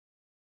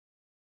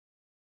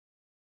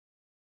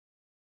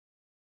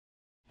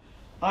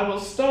I will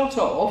start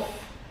off.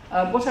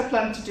 What I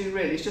plan to do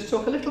really is just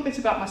talk a little bit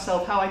about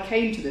myself, how I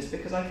came to this,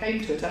 because I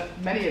came to it, as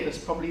many of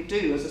us probably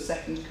do, as a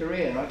second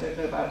career. I don't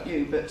know about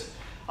you, but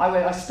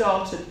I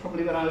started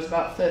probably when I was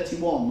about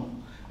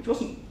 31, which I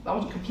wasn't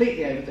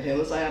completely over the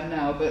hill as I am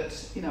now,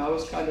 but you know, I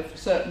was kind of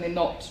certainly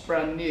not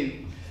brand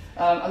new.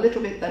 A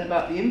little bit then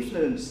about the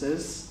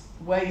influences,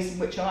 ways in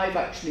which I've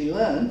actually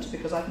learned,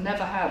 because I've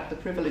never had the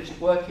privilege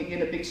of working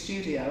in a big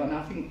studio, and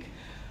I think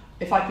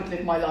if I could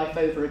live my life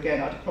over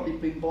again, I'd have probably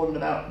been born in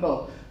about,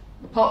 well,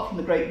 apart from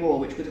the Great War,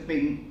 which would have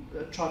been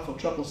a trifle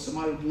troublesome,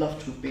 I would love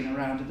to have been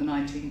around in the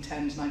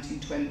 1910s,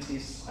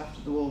 1920s,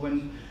 after the war,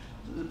 when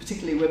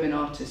particularly women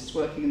artists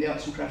working in the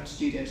arts and crafts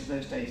studios of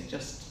those days,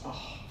 just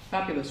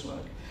fabulous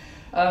work.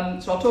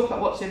 So I'll talk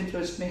about what's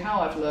influenced me, how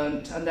I've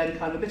learnt, and then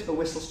kind of a bit of a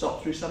whistle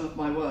stop through some of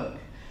my work.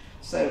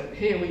 So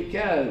here we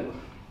go.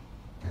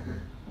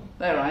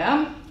 There I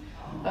am.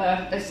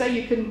 They say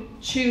you can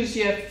choose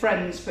your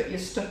friends, but you're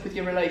stuck with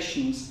your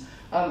relations.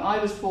 I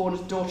was born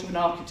as the daughter of an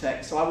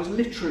architect, so I was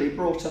literally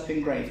brought up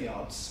in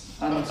graveyards.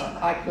 And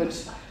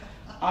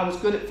I was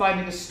good at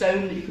finding a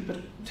stone that you could put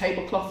a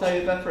tablecloth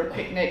over for a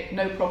picnic,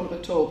 no problem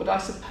at all. But I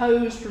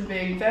suppose from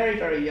being very,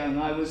 very young,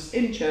 I was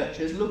in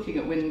churches, looking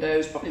at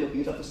windows, probably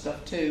looking at other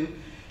stuff too,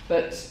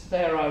 but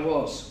there I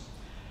was.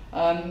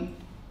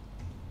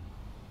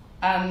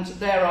 And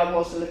there I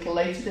was a little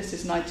later. This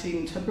is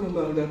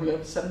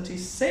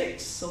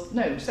 1976,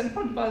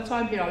 probably by the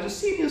time here. I was a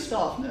senior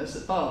staff nurse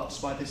at Barts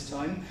by this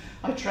time.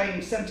 I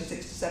trained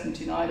 76 to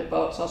 79 at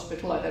Barts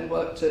Hospital. I then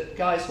worked at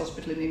Guy's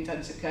Hospital in the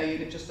intensive care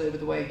unit just over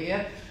the way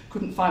here.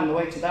 Couldn't find my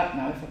way to that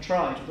now if I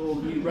tried with all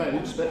the new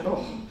roads, but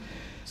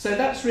So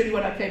that's really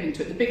when I came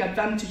into it. The big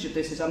advantage of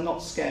this is I'm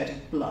not scared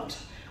of blood,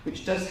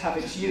 which does have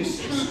its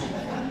uses.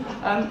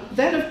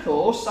 Then, of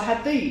course, I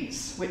had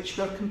these, which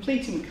were a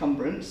complete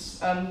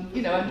encumbrance. And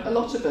a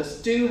lot of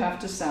us do have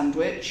to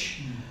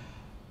sandwich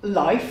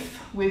life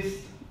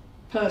with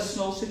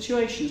personal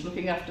situations,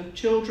 looking after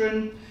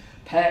children,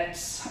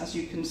 pets. As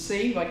you can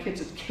see, my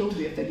kids would kill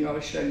me if they knew I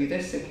was showing you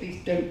this, so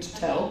please don't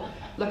tell.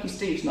 Lucky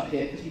Steve's not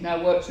here, because he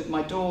now works with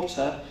my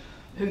daughter,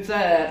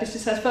 this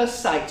is her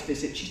first site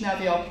visit. She's now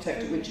the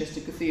architect at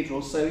Winchester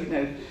Cathedral, so,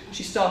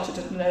 she started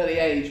at an early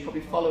age,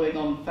 probably following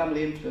on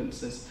family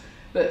influences.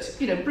 But,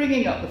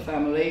 bringing up the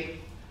family,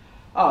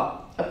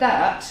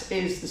 that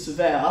is the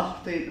surveyor,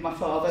 my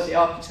father, the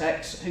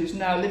architect, who's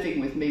now living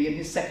with me in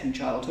his second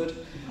childhood.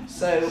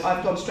 So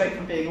I've gone straight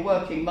from being a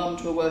working mum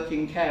to a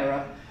working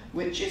carer,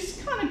 which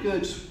is kind of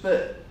good,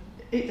 but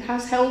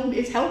it's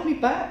held me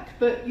back,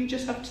 but you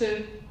just have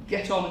to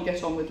get on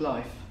with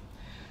life.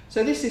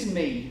 So this is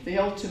me, the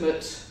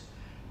ultimate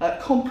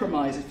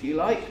compromise, if you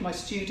like, my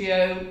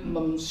studio,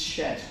 mum's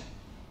shed.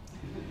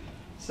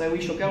 So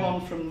we shall go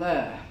on from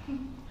there.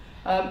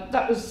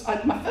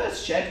 My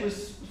first shed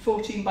was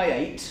 14 by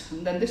 8,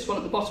 and then this one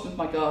at the bottom of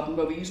my garden,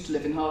 where we used to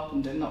live in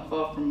Harpenden, not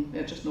far from,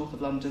 just north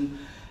of London,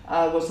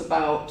 was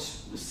about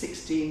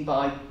 16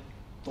 by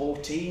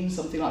 14,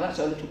 something like that,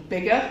 so a little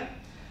bigger.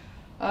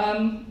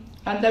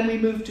 And then we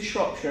moved to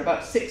Shropshire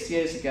about 6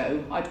 years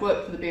ago. I'd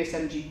worked for the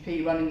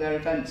BSMGP running their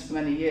events for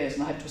many years,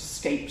 and I had to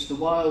escape to the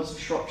wilds of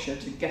Shropshire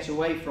to get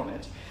away from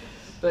it.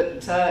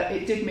 But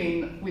it did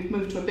mean we've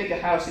moved to a bigger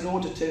house in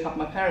order to have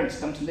my parents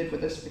come to live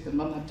with us, because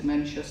Mum had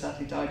dementia,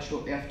 sadly died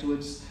shortly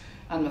afterwards,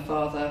 and my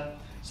father.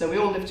 So we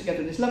all lived together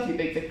in this lovely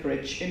big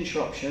vicarage in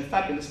Shropshire,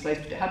 fabulous place,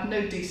 but it had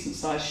no decent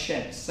sized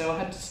sheds, so I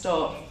had to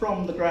start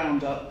from the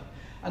ground up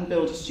and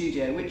build a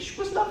studio, which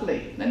was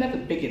lovely. They're never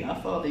big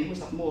enough, are they? You always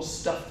have more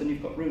stuff than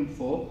you've got room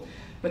for.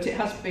 But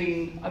I've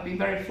been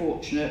very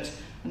fortunate,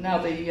 and now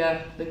the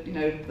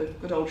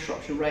good old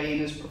Shropshire rain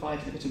has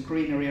provided a bit of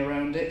greenery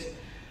around it.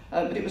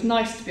 But it was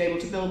nice to be able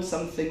to build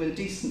something with a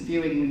decent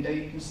viewing window,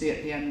 you can see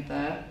at the end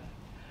there.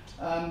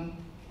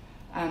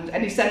 And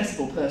any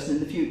sensible person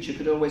in the future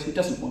who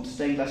doesn't want a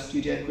stained glass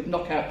studio, could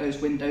knock out those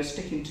windows,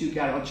 stick in 2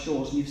 garage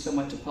doors, and you've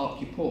somewhere to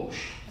park your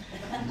Porsche.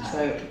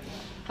 So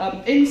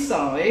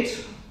inside,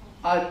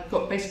 I've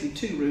got basically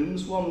 2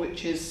 rooms, one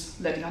which is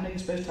letting. I know you're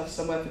supposed to have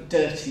somewhere for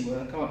dirty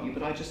work, aren't you?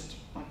 But I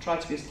try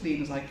to be as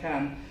clean as I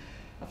can.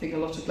 I think a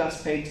lot of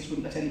glass painters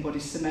wouldn't let anybody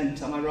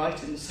cement, am I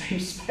right, in the same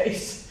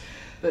space?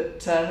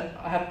 But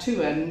I have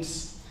 2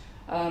 ends,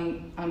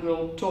 and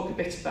we'll talk a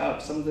bit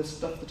about some of the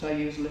stuff that I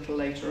use a little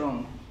later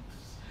on.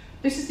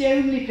 This is the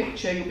only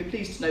picture, you'll be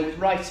pleased to know, with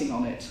writing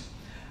on it.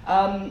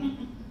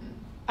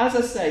 As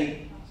I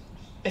say,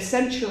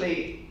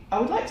 essentially, I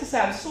would like to say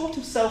I'm sort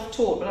of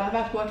self-taught, but I've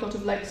had quite a lot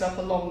of legs up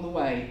along the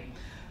way.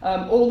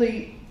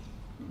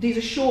 These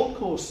are short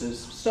courses.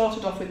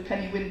 Started off with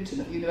Penny Winton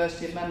at the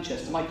University of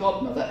Manchester, my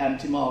godmother,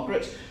 Auntie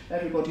Margaret.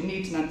 Everybody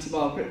needs an Auntie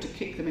Margaret to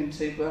kick them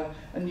into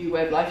a new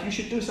way of life. You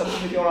should do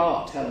something with your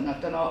art, Helen.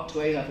 I've done art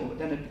to A-level, but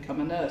then I'd become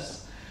a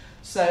nurse.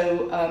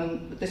 So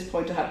at this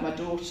point I had my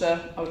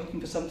daughter. I was looking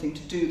for something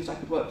to do that I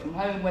could work from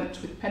home.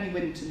 Went with Penny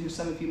Winton, who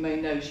some of you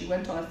may know. She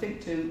went on, I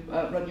think, to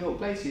run York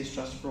Glaziers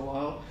Trust for a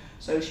while.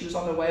 So she was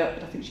on her way up,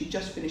 but I think she'd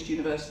just finished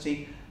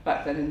university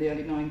back then in the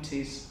early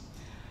 90s.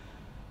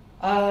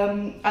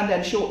 And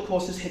then short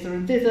courses hither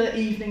and thither,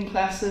 evening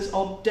classes,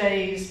 odd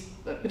days.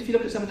 But if you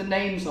look at some of the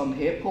names on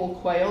here, Paul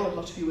Quayle, a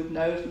lot of you would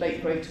know,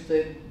 late great of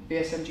the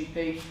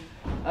BSMGP,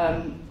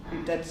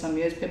 been dead some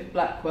years. Pippa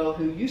Blackwell,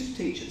 who used to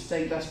teach at the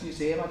Stained Glass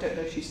Museum, I don't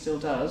know if she still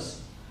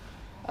does.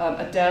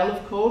 Adele,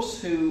 of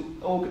course, who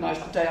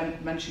organised the day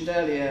I mentioned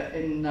earlier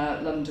in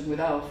London with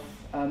Alf,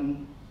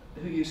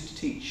 who used to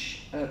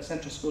teach at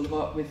Central School of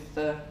Art with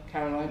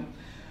Caroline.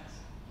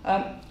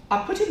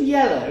 I put in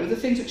yellow the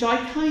things which I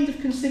kind of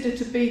consider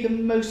to be the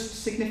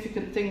most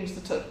significant things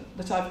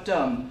that I've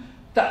done.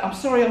 I'm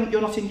sorry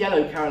you're not in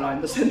yellow,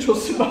 Caroline, the Central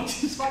St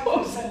Martin's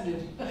course.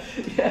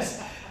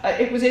 Yes,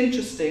 it was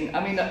interesting.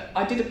 I mean,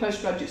 I did a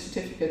postgraduate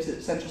certificate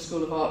at Central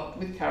School of Art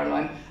with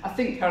Caroline. I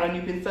think, Caroline,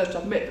 you've been the first to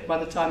admit that by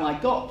the time I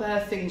got there,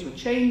 things were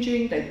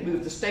changing. They'd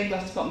moved the stained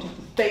glass department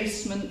into the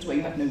basement where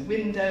you had no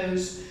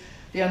windows.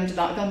 The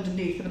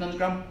underneath of an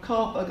underground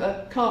car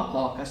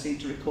park, I seem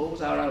to recall,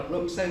 was our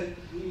outlook. So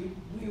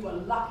we were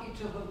lucky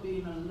to have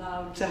been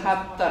allowed to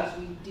have that. As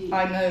we did.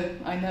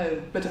 I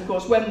know. But of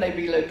course, when they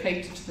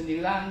relocated to the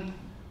new land,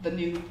 the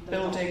new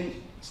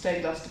building,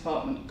 stained glass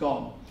department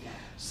gone. Yeah.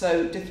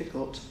 So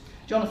difficult.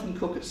 Jonathan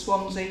Cook at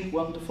Swansea,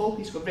 wonderful.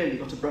 He's really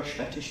got a brush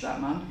fetish, that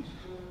man.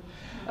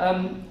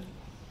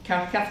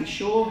 Cathy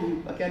Shaw,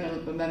 who again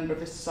a member of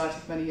this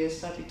society for many years,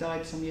 sadly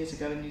died some years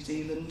ago in New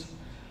Zealand.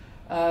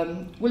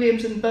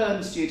 Williams and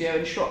Burns studio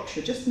in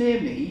Shropshire, just near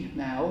me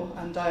now,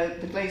 and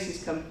the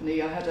Glaziers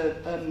company, I had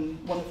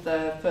one of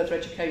their further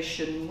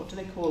education, what do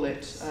they call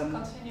it?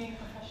 Continuing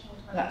Professional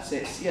Development. That's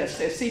it, yes,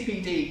 a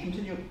CPD,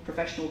 Continuing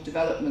Professional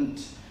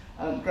Development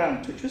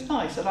grant, which was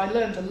nice, and I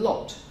learned a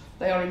lot.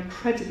 They are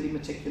incredibly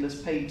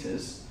meticulous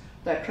painters.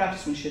 Their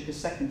craftsmanship is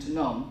second to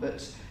none,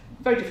 but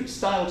very different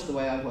style to the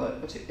way I work,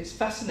 but it's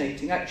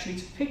fascinating actually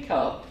to pick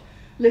up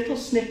little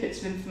snippets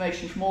of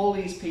information from all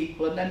these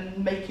people and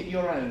then make it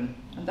your own.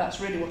 And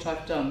that's really what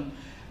I've done.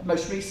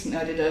 Most recently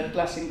I did a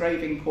glass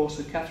engraving course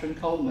with Catherine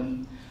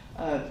Coleman.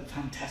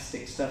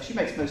 Fantastic stuff. She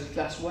makes mostly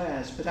glass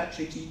wares, but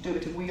actually to do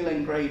it a wheel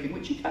engraving,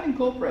 which you can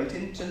incorporate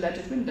into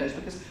leaded windows,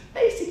 because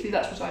basically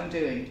that's what I'm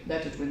doing,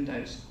 leaded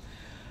windows.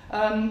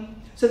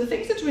 So the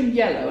things that are in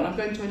yellow, and I'm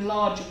going to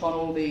enlarge upon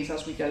all these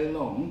as we go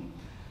along.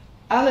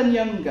 Alan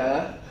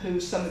Younger, who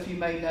some of you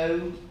may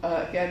know,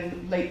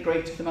 again, late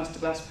great of the master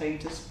glass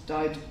painters,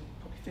 died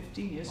probably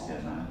 15 years ago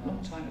now, a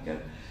long time ago.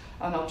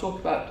 And I'll talk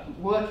about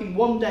working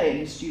one day in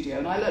his studio,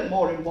 and I learned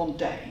more in one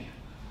day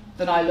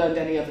than I learned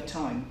any other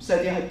time. So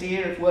the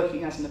idea of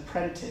working as an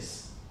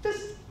apprentice,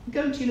 just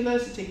going to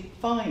university,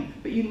 fine,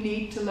 but you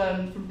need to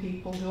learn from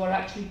people who are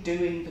actually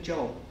doing the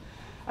job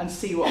and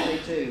see what they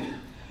do.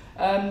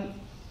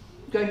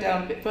 Going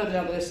down a bit further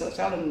down the list, that's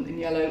Alan in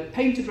yellow,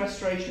 painted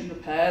restoration and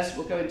repairs,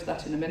 we'll go into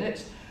that in a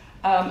minute.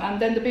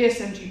 And then the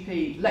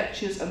BSMGP,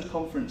 lectures and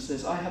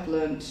conferences. I have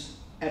learnt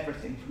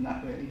everything from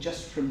that really,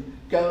 just from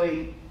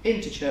going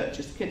into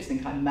churches. The kids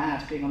think I'm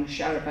mad being on a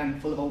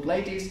charabanc full of old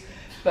ladies,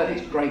 but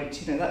it's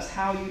great, you know, that's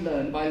how you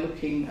learn, by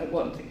looking at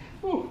one thing.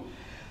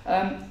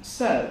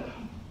 So,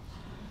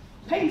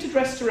 painted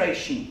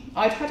restoration.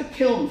 I'd had a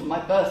kiln for my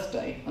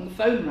birthday and the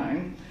phone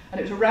rang, and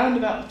it was around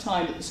about the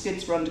time that the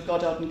skids were under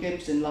Goddard and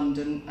Gibbs in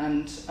London,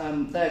 and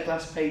their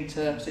glass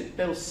painter, was it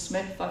Bill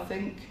Smith, I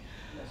think,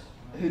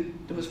 who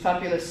was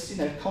fabulous, you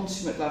know,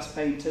 consummate glass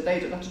painter.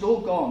 That had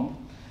all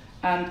gone.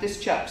 And this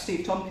chap,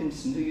 Steve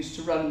Tomkinson, who used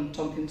to run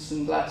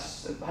Tomkinson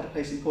Glass, had a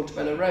place in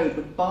Portobello Road,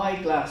 would buy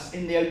glass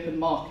in the open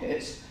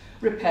market,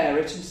 repair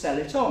it and sell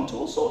it on to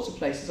all sorts of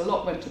places. A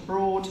lot went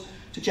abroad,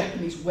 to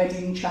Japanese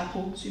wedding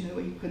chapels, you know,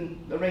 where you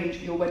can arrange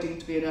for your wedding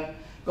to be in a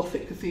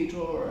Gothic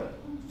cathedral or a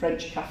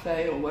French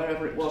cafe or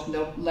wherever it was, and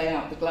they'll lay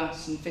out the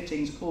glass and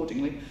fittings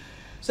accordingly.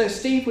 So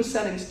Steve was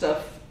selling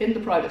stuff in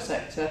the private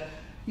sector.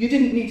 You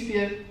didn't need to be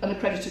an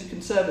accredited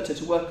conservator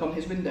to work on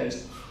his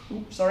windows.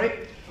 Oops,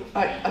 sorry.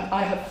 I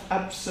have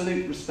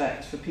absolute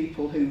respect for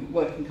people who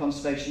work in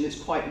conservation. It's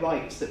quite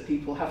right that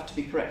people have to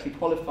be correctly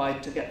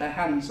qualified to get their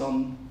hands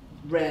on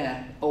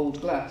rare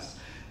old glass.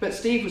 But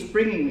Steve was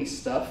bringing me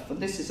stuff, and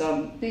this is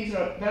these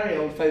are very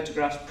old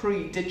photographs,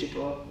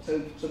 pre-digital,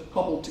 so sort of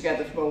cobbled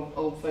together from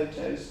old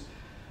photos.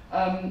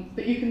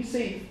 But you can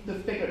see the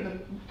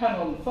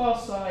panel on the far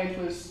side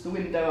was the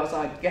window as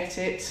I'd get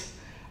it.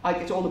 I'd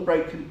get all the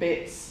broken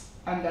bits,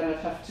 and then I'd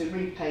have to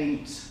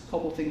repaint,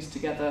 cobble things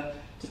together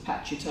to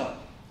patch it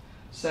up.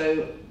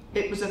 So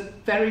it was a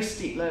very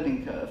steep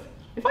learning curve.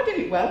 If I did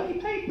it well, he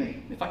paid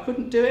me. If I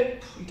couldn't do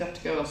it, he'd have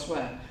to go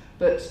elsewhere.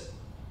 But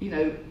you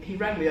know, he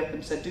rang me up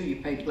and said, "Do you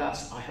paint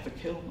glass?" "I have a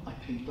kiln, I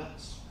paint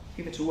glass.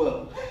 Give it a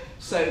whirl."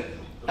 So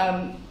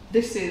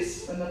this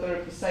is another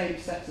of the same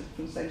set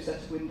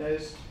of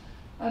windows.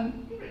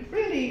 And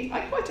really,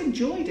 I quite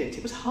enjoyed it.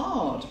 It was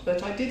hard,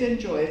 but I did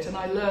enjoy it, and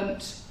I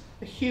learnt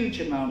a huge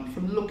amount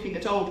from looking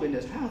at old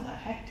windows. How the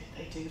heck did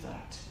they do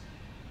that?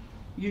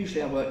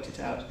 Usually I worked it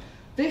out.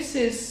 This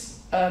is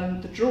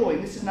the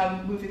drawing. This is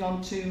now moving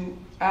on to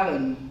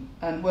Alan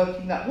and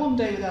working that one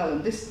day with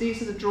Alan.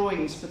 These are the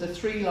drawings for the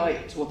three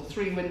lights, or the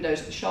three windows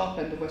at the sharp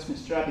end of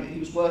Westminster Abbey that he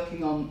was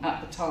working on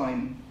at the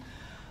time.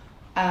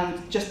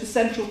 and just the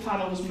central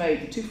panel was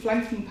made. The two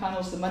flanking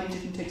panels, the money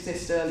didn't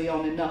exist early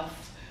on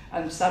enough,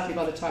 and sadly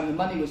by the time the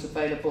money was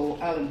available,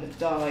 Alan had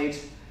died,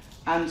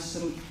 and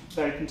some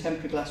very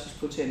contemporary glass was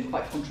put in,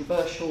 quite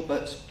controversial,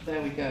 but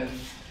there we go.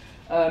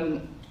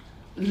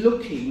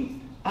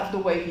 Looking at the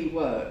way he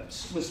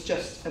worked was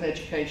just an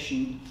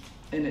education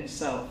in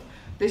itself.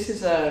 This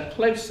is a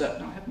close-up,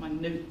 now I have my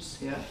notes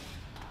here.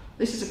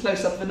 This is a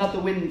close-up of another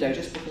window,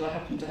 just because I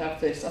happen to have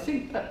this. I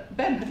think,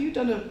 Ben, have you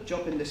done a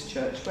job in this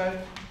church?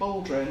 Where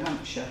Baldrow in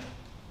Hampshire.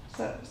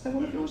 Is there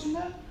one of yours in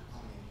there?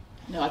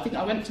 No, I think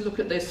I went to look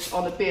at this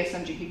on a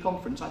BSMGP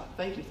conference. I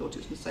vaguely thought it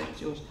was the same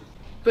as yours.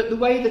 But the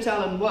way that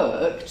Alan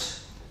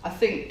worked, I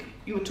think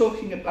you were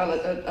talking about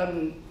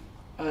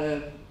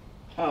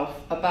Alf,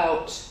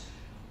 about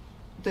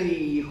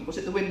the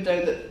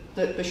window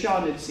that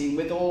Bashan had seen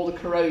with all the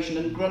corrosion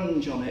and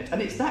grunge on it.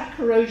 And it's that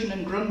corrosion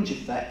and grunge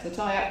effect that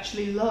I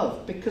actually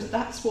love, because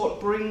that's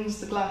what brings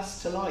the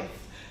glass to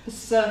life. The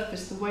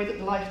surface, the way that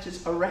the light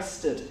is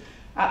arrested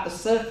at the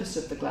surface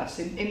of the glass.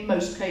 In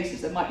most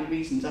cases, there might be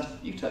reasons, as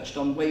you touched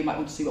on, where you might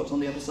want to see what's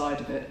on the other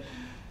side of it.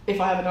 If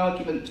I have an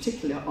argument,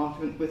 particularly an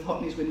argument with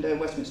Hockney's window,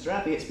 Westminster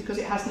Abbey, it's because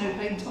it has no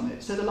paint on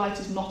it, so the light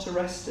is not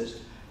arrested,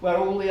 where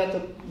all the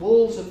other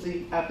walls of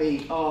the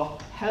Abbey are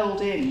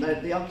held in,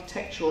 the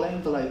architectural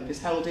envelope is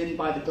held in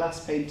by the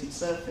glass painted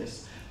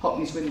surface.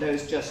 Hockney's window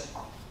is just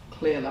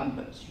clear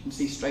lamberts, you can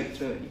see straight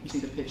through it, you can see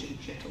the pigeon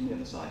shit on the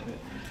other side of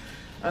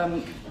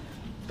it.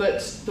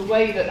 But the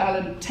way that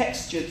Alan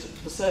textured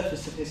the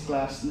surface of his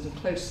glass, and there's a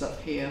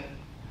close-up here,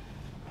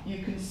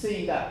 you can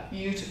see that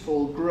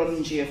beautiful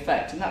grungy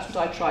effect, and that's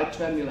what I tried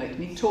to emulate.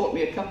 And he taught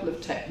me a couple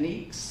of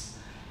techniques.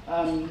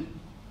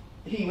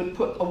 He would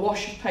put a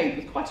wash of paint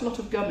with quite a lot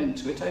of gum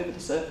into it over the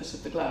surface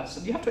of the glass,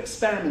 and you have to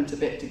experiment a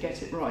bit to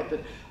get it right, but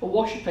a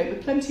wash of paint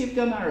with plenty of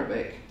gum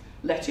arabic,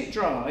 let it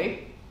dry,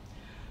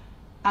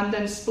 and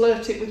then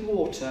splurt it with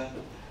water.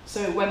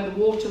 So when the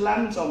water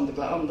lands on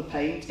the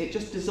paint, it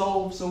just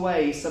dissolves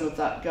away some of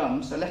that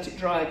gum, so let it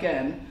dry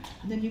again,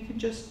 and then you can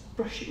just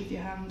brush it with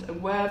your hand,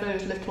 and where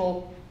those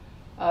little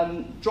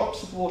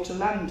drops of water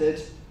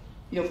landed,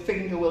 your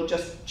finger will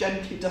just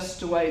gently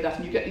dust away that,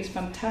 and you get these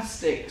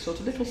fantastic sort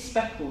of little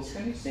speckles.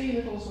 Can you see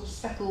little sort of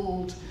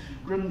speckled,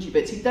 grungy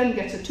bits? He'd then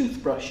get a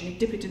toothbrush and he'd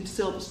dip it into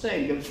silver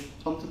stain, go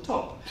onto the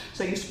top.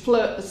 So you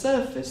flirt the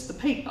surface, the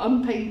paint,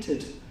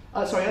 unfired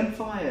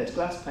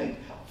glass paint,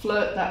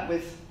 flirt that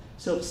with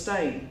silver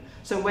stain.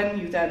 So when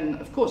you then,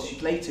 of course,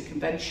 you'd later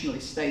conventionally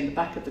stain the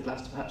back of the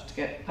glass perhaps to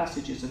get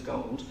passages of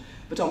gold,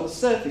 but on the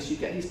surface you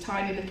get these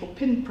tiny little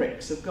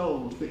pinpricks of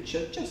gold, which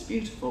are just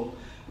beautiful,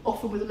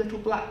 often with a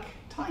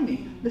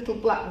tiny little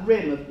black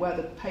rim of where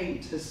the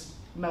paint has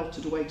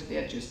melted away to the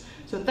edges.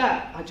 So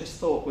that I just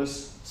thought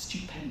was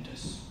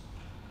stupendous.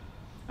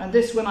 And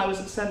this, when I was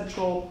at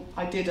Central,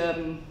 I did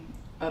a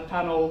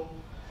panel,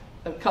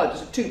 it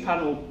was a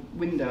two-panel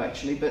window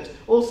actually, but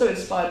also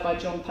inspired by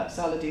John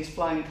Patsalady's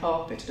Flying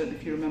Carpet. I don't know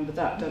if you remember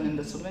that, done in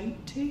the sort of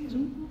 80s,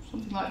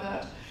 something like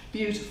that.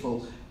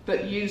 Beautiful,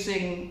 but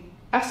using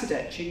acid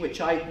etching,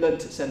 which I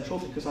learnt at Central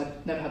because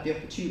I'd never had the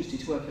opportunity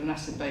to work in an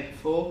acid bay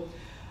before.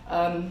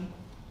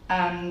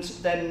 And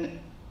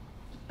then,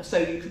 so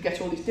you could get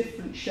all these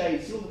different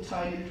shades, all the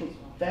tiny little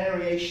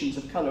variations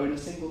of colour in a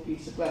single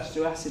piece of glass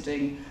through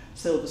aciding,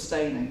 silver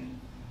staining.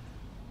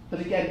 But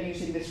again,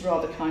 using this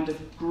rather kind of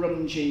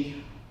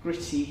grungy,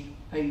 gritty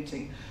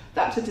painting.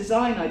 That's a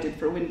design I did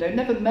for a window,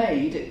 never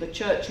made it. The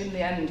church, in the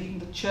end, even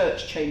the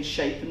church changed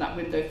shape and that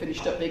window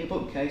finished up being a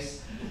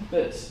bookcase.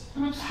 But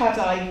had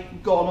I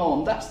gone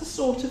on, that's the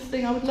sort of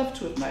thing I would love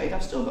to have made.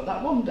 I've still got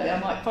that. One day I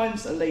might find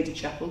a lady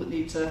chapel that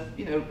needs an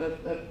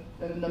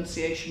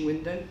annunciation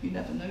window, you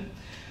never know.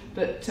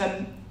 But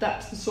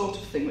that's the sort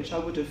of thing which I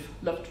would have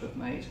loved to have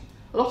made.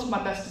 A lot of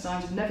my best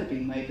designs have never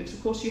been made because,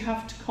 of course, you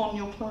have to con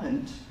your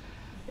client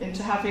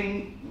into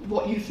having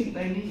what you think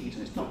they need.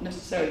 It's not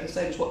necessarily the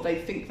same as what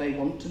they think they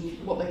want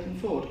and what they can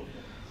afford.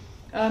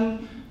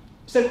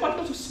 So quite a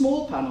lot of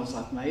small panels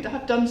I've made. I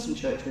have done some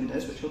church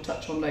windows, which we'll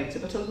touch on later,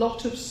 but a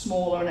lot of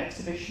smaller and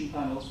exhibition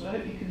panels. But I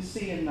hope you can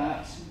see in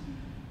that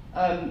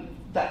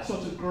that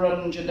sort of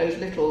grunge and those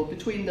little,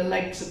 between the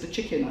legs of the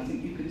chicken, I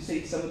think you can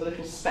see some of the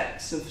little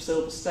specks of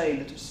silver stain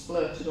that have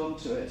splurted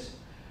onto it.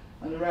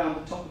 And around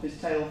the top of his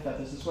tail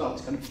feathers as well,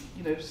 it's kind of,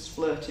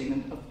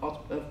 splurting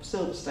of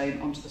silver stain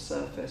onto the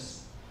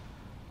surface.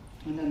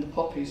 And then the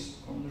poppies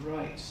on the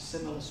right,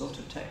 similar sort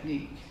of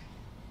technique.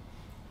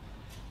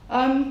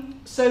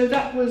 So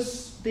that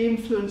was the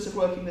influence of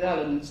working with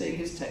Alan and seeing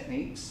his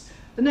techniques.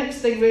 The next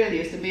thing really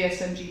is the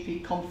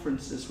BSMGP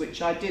conferences,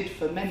 which I did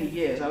for many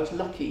years. I was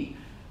lucky,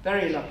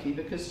 very lucky,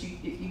 because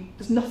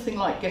there's nothing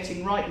like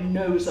getting right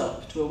nose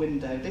up to a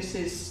window. This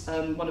is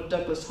one of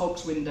Douglas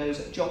Hogg's windows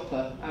at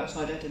Joppa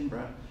outside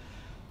Edinburgh.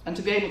 And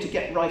to be able to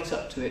get right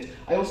up to it,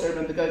 I also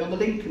remember going on the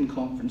Lincoln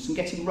conference and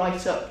getting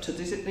right up to,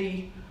 is it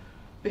the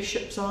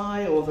Bishop's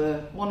Eye or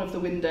one of the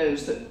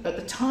windows that at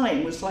the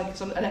time was like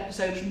an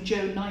episode from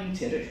Joe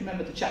 90. I don't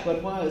remember the chap who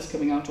had wires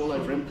coming out all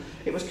over him.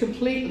 It was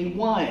completely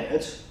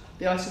wired,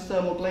 the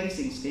isothermal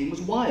glazing scheme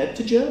was wired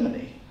to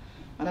Germany.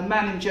 And a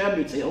man in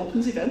Germany would say,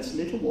 opens events,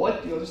 little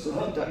white, you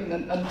understand,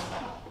 and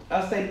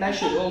as they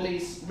measured all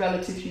these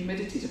relative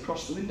humidities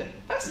across the window,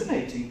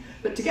 fascinating.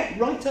 But to get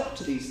right up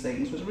to these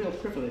things was a real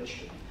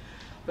privilege.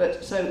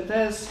 But so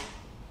there's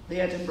the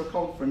Edinburgh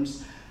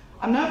Conference.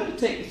 I'm now going to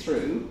take you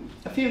through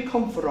a few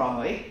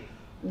conferai,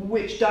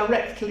 which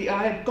directly,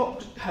 I had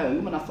got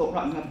home and I thought,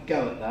 right, I'm going to have a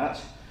go at that.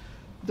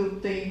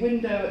 The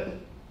window at the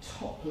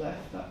top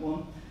left, that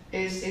one,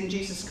 is in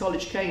Jesus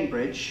College,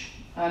 Cambridge,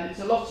 and it's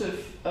a lot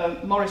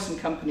of Morrison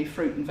Company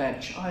fruit and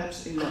veg. I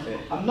absolutely love it.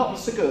 I'm not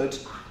so good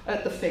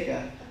at the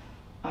figure,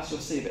 as you'll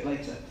see a bit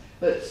later,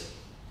 but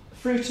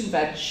fruit and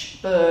veg,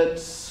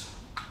 birds,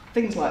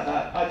 things like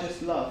that, I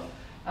just love.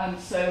 And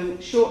so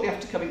shortly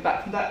after coming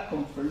back from that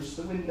conference,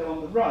 the window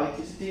on the right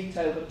is a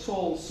detail of a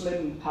tall,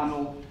 slim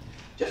panel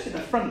just in a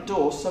front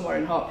door somewhere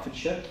in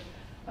Hertfordshire.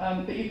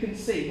 But you can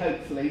see,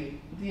 hopefully,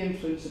 the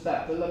influence of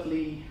that, the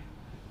lovely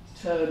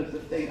turn of the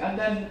thing. And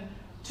then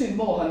 2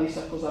 more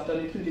honeysuckles I've done,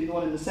 including the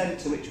one in the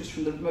centre, which was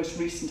from the most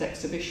recent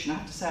exhibition. I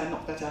have to say I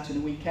knocked that out in a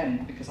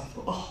weekend because I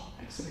thought, oh,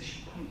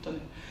 exhibition, I haven't done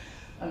it.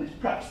 And it's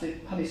perhaps the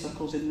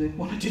honeysuckles in the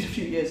one I did a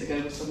few years ago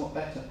was somewhat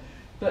better.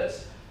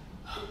 But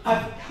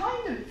I've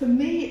kind of, for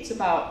me, it's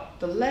about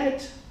the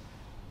lead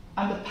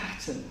and the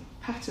pattern.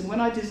 Pattern, when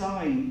I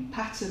design,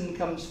 pattern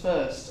comes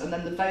first, and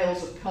then the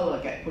veils of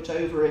colour get put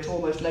over it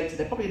almost later.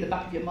 They're probably in the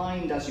back of your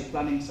mind as you're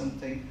planning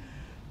something.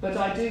 But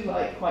I do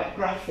like quite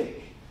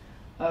graphic,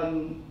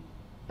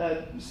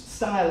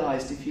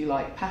 stylised, if you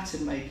like,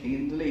 pattern making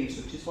in the leaves,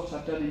 which is what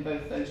I've done in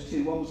both those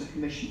 2. One was a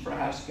commission for a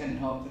house again in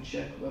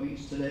Hertfordshire, where we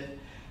used to live,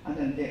 and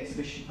then the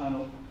exhibition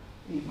panel,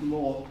 even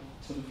more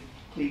sort of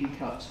clean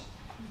cut.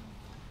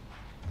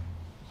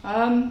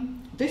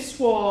 This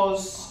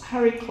was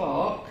Harry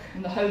Clark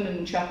in the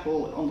Honan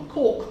Chapel on the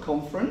Cork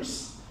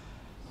Conference.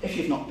 If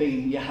you've not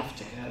been, you have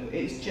to go.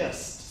 It's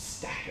just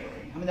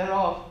staggering. I mean, there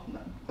are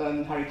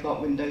Harry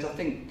Clark windows. I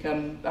think,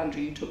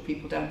 Andrew, you took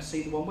people down to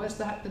see the one. Where's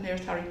the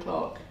nearest Harry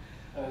Clark?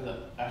 Oh,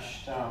 the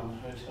Ashdown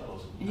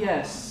Hotel.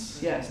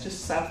 Yes,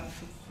 just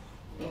south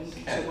of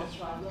London. That's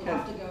right, we'll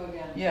have to go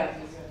again. Yeah.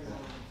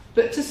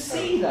 But to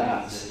see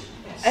that,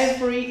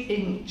 every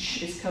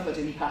inch is covered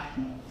in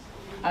pattern.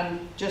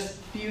 And just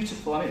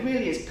beautiful. I mean, it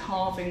really is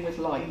carving with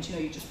light. You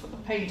know, you just put the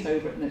paint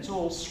over it and it's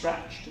all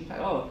scratched. And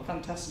oh,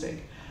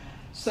 fantastic.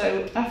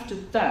 So after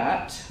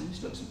that, and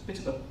this looks a bit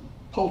of a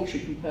poultry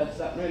compared to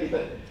that really,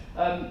 but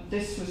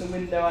this was a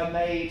window I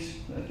made.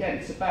 Again,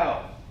 it's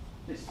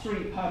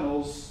 3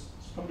 panels.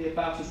 It's probably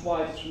about as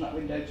wide as from that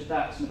window to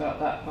that and about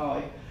that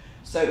high.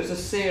 So it was a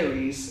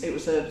series. It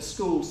was a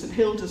school, St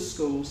Hilda's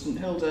School. St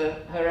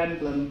Hilda, her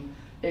emblem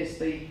is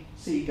the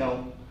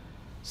seagull.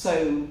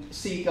 So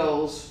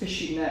seagulls,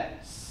 fishing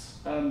nets,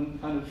 kind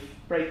of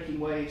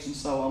breaking waves and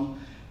so on.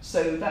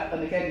 So that,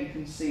 and again you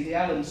can see the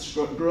Allen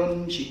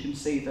grunge, you can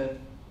see the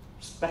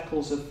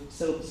speckles of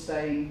silver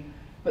stain,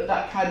 but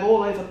that kind of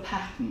all over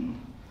pattern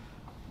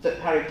that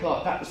Harry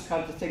Clark, that was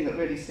kind of the thing that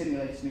really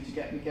stimulated me to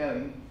get me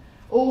going.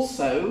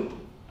 Also,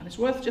 and it's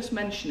worth just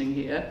mentioning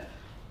here,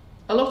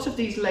 a lot of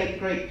these late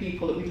great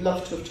people that we'd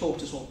love to have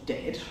taught us are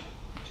dead,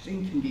 which is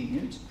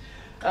inconvenient,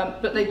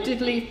 but they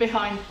did leave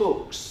behind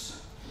books.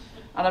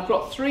 And I've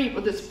got 3,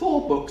 but there's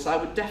 4 books I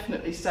would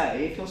definitely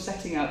say, if you're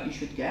setting out, you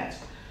should get.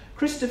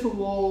 Christopher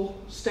Wall,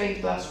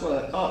 Stained Glass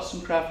Work, Arts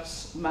and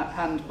Crafts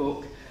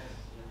Handbook.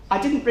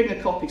 I didn't bring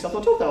a copy because I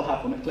thought, oh, they'll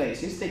have one at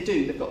Glaziers. They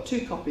do, they've got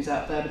 2 copies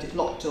out there, but it's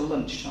locked till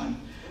lunchtime.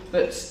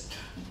 But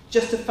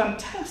just a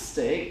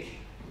fantastic,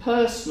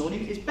 personal,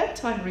 it's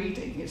bedtime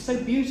reading. It's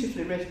so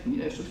beautifully written,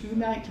 you know, sort of you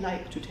might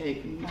like to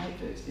take, you might,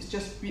 it's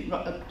just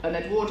an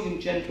Edwardian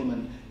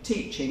gentleman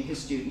teaching his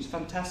students,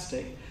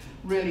 fantastic.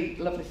 Really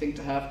lovely thing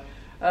to have.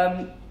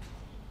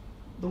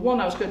 The one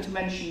I was going to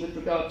mention with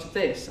regard to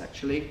this,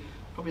 actually,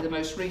 probably the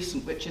most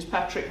recent, which is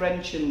Patrick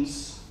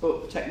Renchen's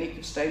book, The Technique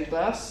of Stained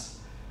Glass,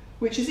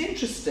 which is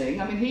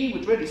interesting. I mean, he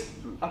would really,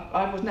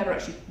 I was never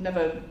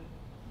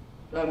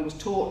was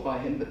taught by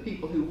him, but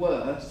people who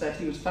were said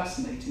he was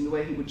fascinating, the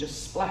way he would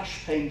just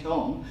splash paint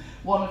on.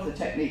 One of the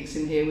techniques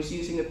in here was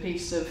using a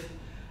piece of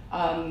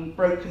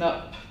broken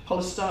up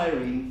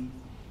polystyrene,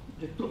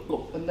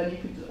 and then you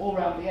could, all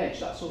around the edge,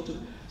 that sort of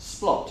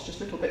splot,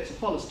 just little bits of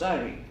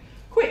polystyrene.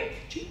 Quick,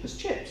 cheap as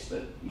chips,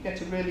 but you get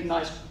a really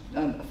nice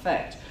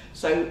effect.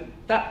 So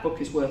that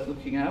book is worth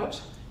looking out.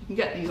 You can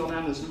get these on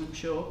Amazon, I'm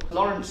sure.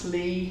 Lawrence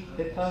Lee,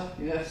 Hipper,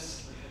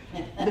 yes.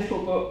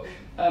 Little book,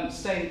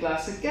 Stained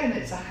Glass. Again,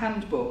 it's a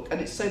handbook, and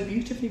it's so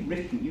beautifully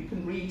written. You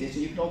can read it,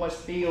 and you can almost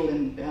feel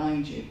him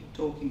behind you,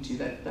 talking to you.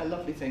 They're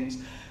lovely things.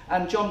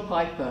 And John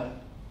Piper,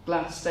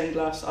 Stained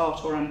Glass,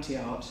 Art or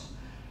Anti-Art.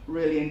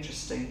 Really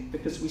interesting,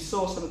 because we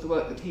saw some of the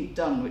work that he'd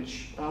done,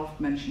 which Alf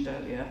mentioned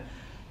earlier,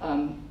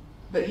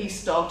 but he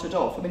started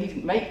off, I mean, he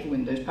didn't make the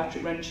windows,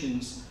 Patrick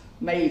Renchen's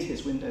made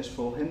his windows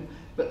for him,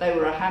 but they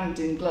were a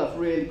hand-in-glove,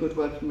 really good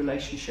working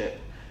relationship,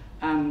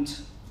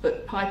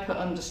 but Piper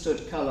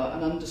understood colour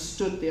and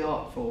understood the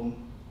art form,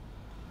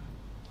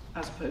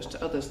 as opposed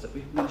to others that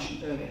we've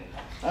mentioned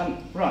earlier.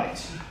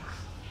 Right.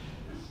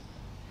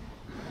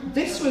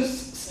 This was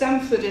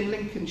Stamford in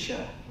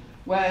Lincolnshire,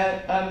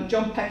 where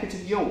John Peckett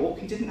of York,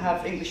 he didn't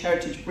have English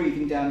heritage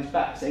breathing down his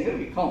back saying, oh,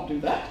 you can't do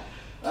that.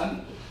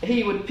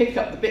 He would pick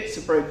up the bits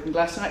of broken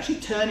glass and actually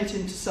turn it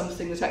into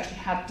something that actually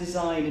had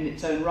design in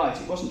its own right.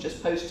 It wasn't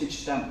just postage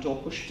stamped or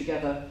pushed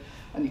together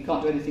and you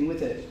can't do anything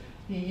with it.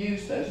 He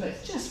used those, and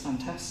it's just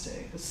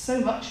fantastic. There's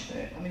so much of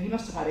it. I mean, he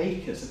must have had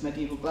acres of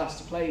medieval glass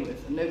to play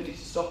with and nobody to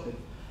stop him.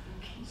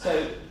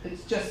 So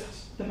it's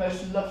just the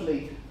most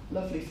lovely,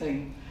 lovely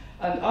thing.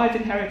 And I've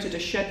inherited a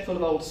shed full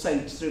of old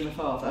saints through my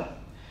father.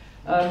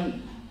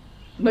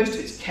 Most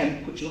of it's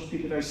Kemp, which a lot of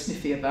people are very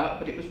sniffy about,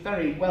 but it was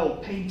very well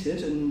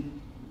painted,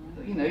 and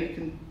you know,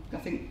 I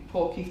think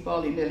poor Keith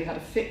Barley nearly had a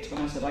fit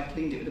when I said I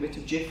cleaned it with a bit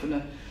of Jif and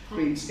a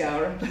green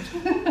scourer.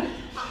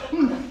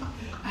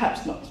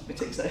 Perhaps not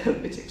a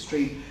bit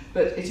extreme,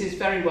 but it is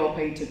very well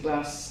painted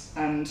glass,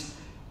 and as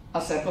I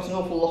say, I've got an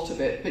awful lot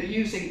of it, but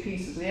using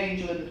pieces of the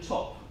angel in the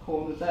top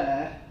corner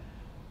there,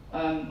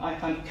 I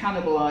kind of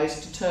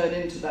cannibalised to turn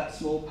into that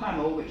small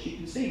panel, which you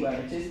can see where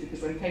it is,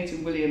 because when Kate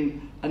and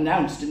William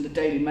announced in the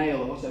Daily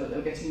Mail or whatever they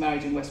were getting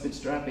married in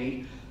Westminster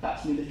Abbey,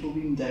 that's my little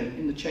window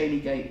in the Cheney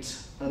Gate,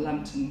 a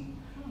lantern.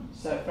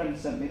 So a friend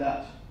sent me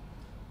that.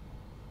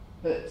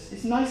 But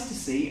it's nice to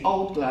see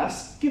old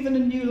glass given a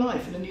new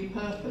life and a new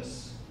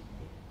purpose.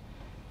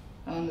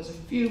 And there's a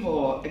few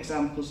more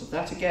examples of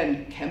that.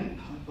 Again, Kemp,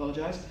 I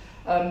apologise.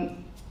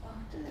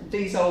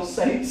 These old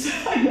saints,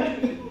 I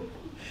know.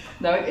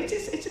 No,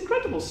 it's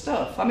incredible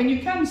stuff. I mean, you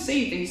can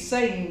see these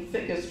same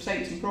figures of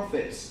saints and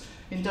prophets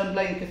in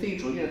Dunblane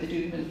Cathedral. You know, they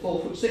do them in the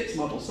 4'6"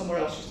 model. Somewhere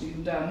else, just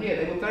even down here,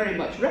 they were very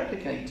much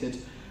replicated.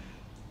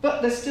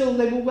 But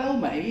they were well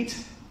made,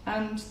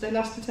 and they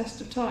last the test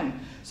of time.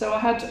 So I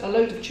had a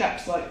load of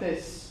chaps like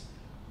this,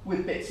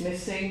 with bits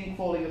missing,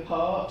 falling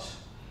apart,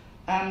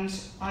 and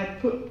I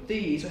put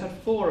these, I had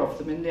 4 of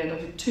them in the end. I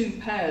did 2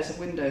 pairs of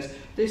windows.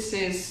 This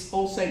is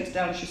All Saints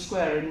Downshire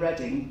Square in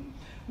Reading,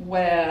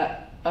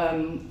 where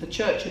the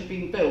church had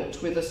been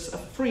built with a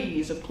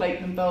frieze of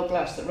Clayton and Bell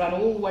glass that ran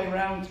all the way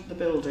around the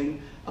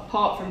building,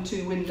 apart from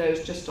 2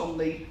 windows just on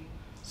the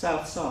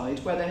south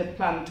side, where they had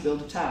planned to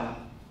build a tower.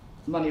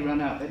 Money ran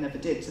out, they never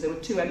did, so there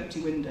were 2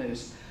 empty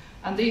windows.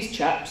 And these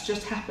chaps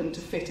just happened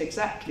to fit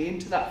exactly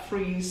into that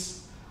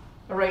frieze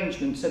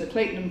arrangement. So the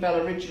Clayton and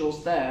Bell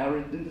originals there are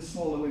in the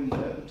smaller window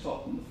at the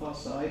top on the far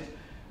side.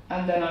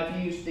 And then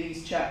I've used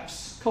these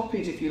chaps,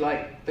 copied, if you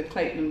like, the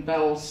Clayton and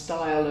Bell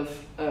style of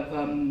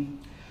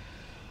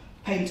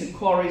painted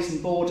quarries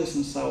and borders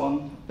and so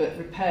on, but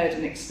repaired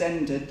and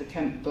extended the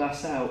Kemp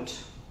glass out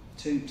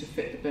to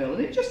fit the bill.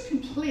 And it just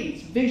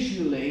completes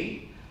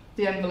visually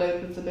the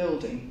envelope of the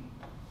building.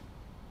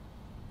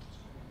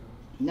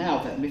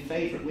 Now then, my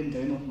favourite window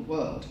in all the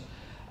world.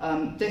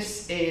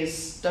 This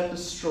is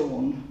Douglas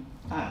Strawn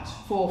at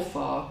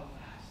Forfar,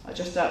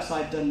 just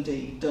outside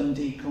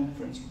Dundee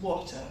Conference.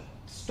 What a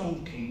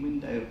stonking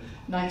window.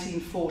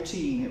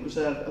 1914, it was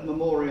a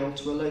memorial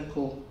to a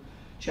local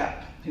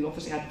chap who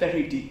obviously had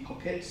very deep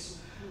pockets.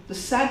 The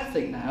sad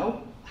thing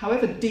now,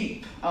 however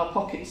deep our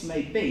pockets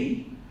may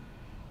be,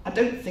 I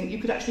don't think you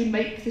could actually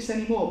make this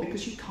anymore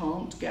because you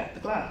can't get the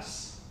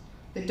glass.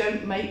 They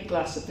don't make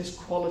glass of this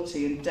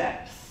quality and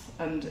depth,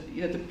 and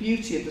you know the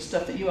beauty of the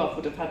stuff that you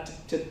would have had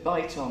to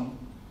bite on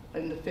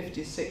in the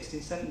 50s,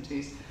 60s,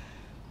 70s,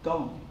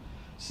 gone.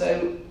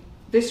 So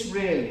this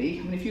really,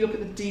 I mean, if you look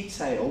at the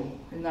detail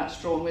in that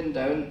Strawn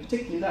window, and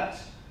particularly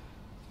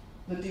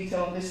the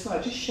detail on this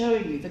side, just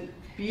showing you the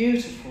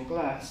beautiful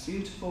glass,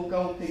 beautiful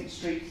gold pink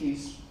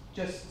streakies,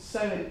 just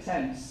so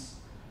intense,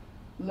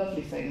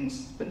 lovely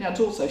things. But now it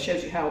also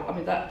shows you how, I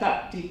mean,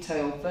 that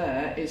detail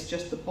there is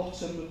just the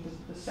bottom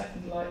of the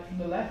second light from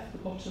the left, the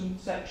bottom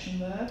section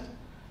there.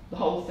 The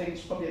whole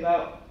thing's probably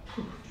about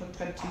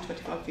 20,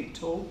 25 feet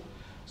tall.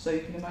 So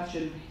you can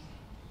imagine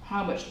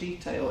how much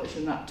detail is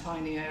in that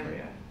tiny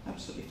area.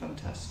 Absolutely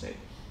fantastic.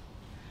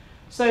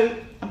 So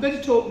I'm going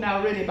to talk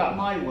now really about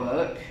my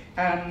work,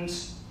 and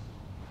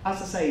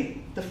as I say,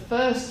 the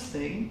first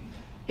thing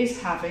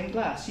is having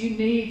glass. You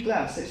need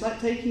glass. It's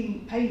like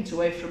taking paint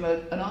away from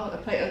an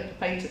artist.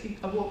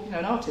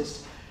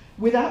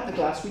 Without the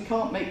glass, we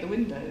can't make the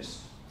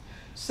windows.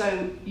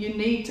 So you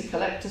need to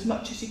collect as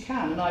much as you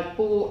can. And I've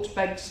bought,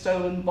 begged,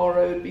 stolen,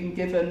 borrowed, been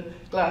given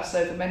glass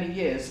over many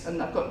years,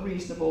 and I've got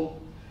reasonable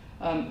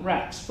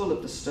racks full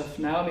of the stuff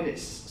now. I mean,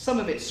 some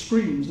of it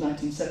screams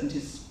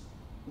 1970s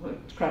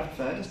craft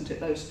fair, doesn't it?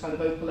 Those kind of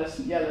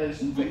opalescent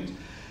yellows and things.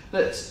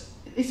 But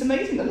it's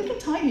amazing, a little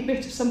tiny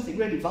bit of something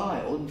really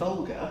vile and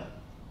vulgar,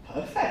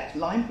 perfect,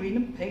 lime green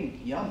and pink,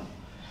 yum.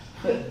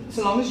 But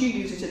so long as you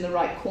use it in the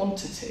right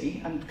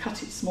quantity and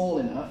cut it small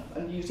enough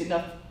and use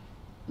enough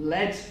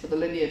lead for the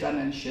linear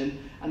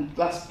dimension and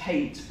glass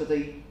paint for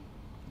the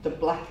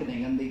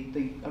blackening and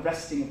the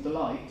arresting of the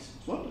light,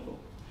 it's wonderful.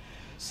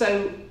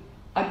 So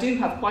I do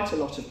have quite a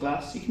lot of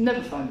glass. You can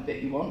never find the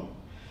bit you want,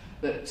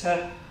 but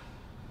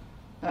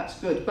that's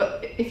good.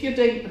 But if you're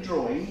doing a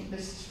drawing,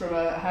 this is from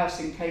a house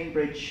in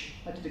Cambridge.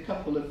 I did a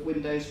couple of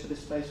windows for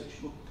this place, which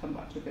we'll come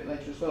back to a bit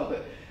later as well.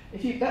 But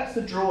that's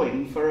the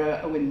drawing for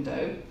a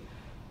window.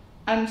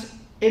 And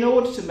in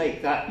order to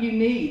make that, you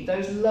need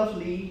those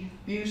lovely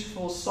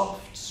beautiful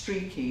soft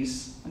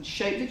streakies and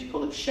shade. Did you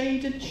call them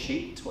shaded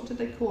sheet? What did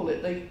they call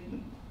it?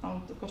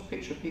 I've got a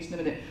picture of a piece in a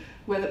minute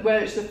where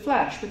it's a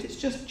flash, but it's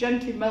just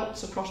gently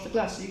melts across the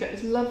glass, so you get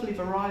this lovely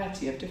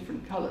variety of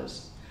different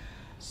colours.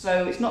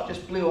 So it's not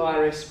just blue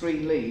iris,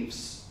 green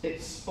leaves,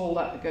 it's all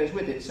that goes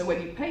with it. So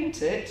when you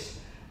paint it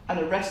and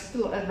arrest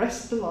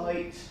the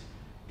light,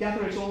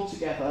 gather it all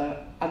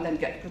together, and then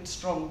get good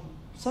strong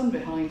sun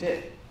behind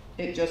it,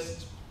 it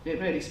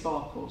really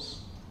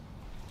sparkles.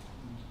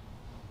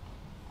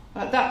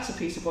 That's a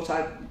piece of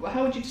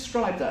how would you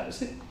describe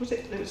that?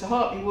 It was a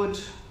Hartley wood,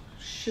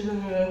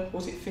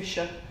 was it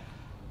Fisher?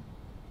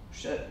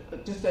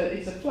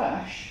 It's a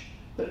flash,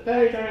 but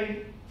very,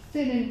 very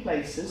thin in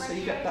places, so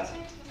you get that.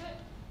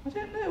 I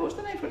don't know, what's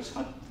the name for it?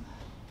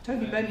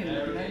 Tony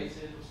Benyon would know.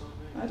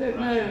 I don't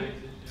know.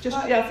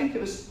 I think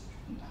it was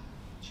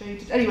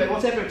shaded. Anyway,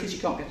 whatever it is, you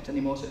can't get it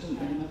anymore, so it doesn't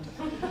really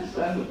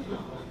matter.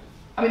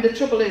 I mean, the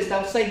trouble is,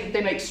 they'll say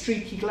they make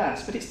streaky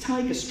glass, but it's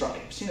tiger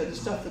stripes, the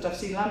stuff that I've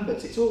seen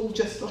Lambert's, it's all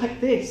just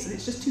like this, and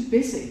it's just too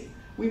busy.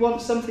 We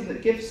want something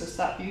that gives us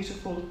that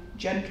beautiful,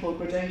 gentle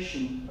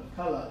gradation of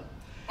colour.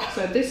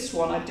 So this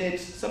one I did,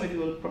 some of you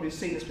will have probably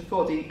seen this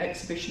before, the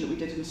exhibition that we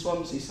did in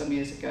Swansea some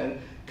years ago,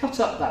 cut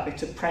up that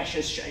bit of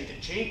precious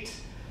shaded sheet.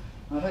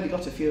 I've only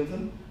got a few of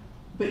them,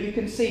 but you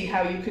can see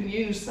how you can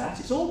use that.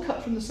 It's all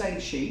cut from the same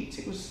sheet.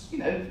 It was,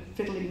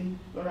 fiddling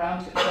around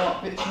to get the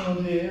dark bits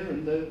on here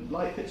and the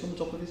light bits on the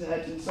top of his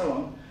head and so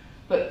on.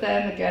 But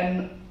then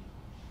again,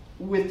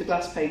 with the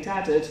glass paint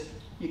added,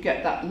 you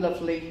get that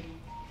lovely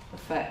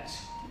effect.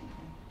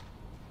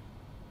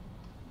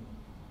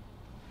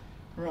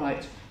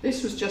 Right,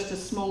 this was just a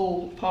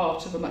small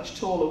part of a much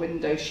taller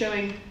window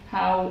showing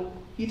how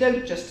you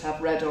don't just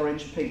have red,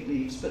 orange, pink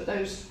leaves, but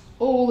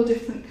all the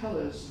different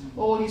colours,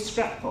 all your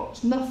scrap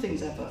pots,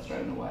 nothing's ever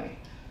thrown away.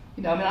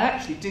 I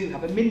actually do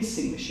have a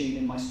mincing machine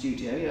in my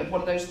studio, one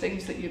of those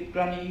things that your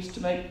granny used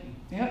to make.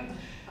 Yeah,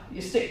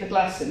 you stick the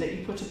glass in it,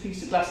 you put a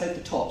piece of glass over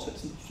the top so it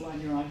doesn't fly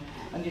in your eye,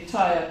 and you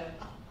tie a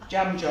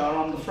jam jar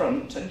on the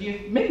front and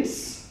you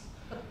mince.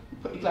 You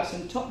put your glass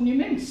in the top and you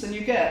mince, and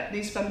you get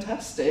these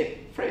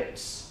fantastic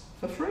frits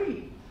for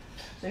free.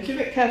 So if you're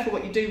a bit careful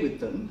what you do with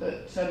them,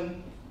 but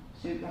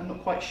I'm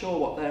not quite sure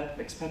what their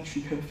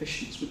expansion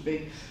coefficients would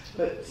be,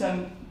 but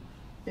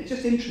it's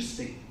just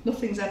interesting.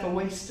 Nothing's ever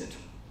wasted.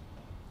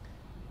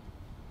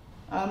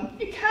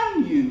 You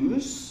can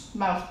use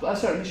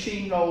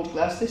machine rolled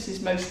glass. This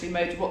is mostly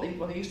made of what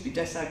they used to be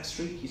Desag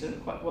streakies. I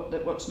don't know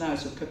quite what's now,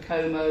 so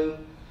Kokomo,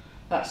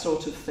 that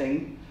sort of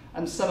thing,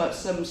 and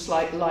some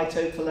slight light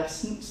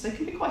opalescence. They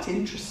can be quite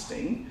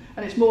interesting,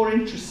 and it's more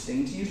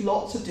interesting to use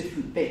lots of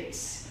different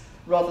bits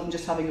rather than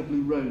just having a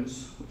blue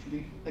rose, which would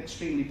be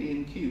extremely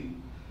B&Q.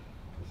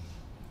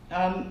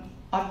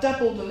 I've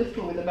dabbled a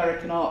little with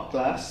American art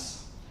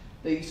glass,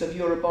 the sort of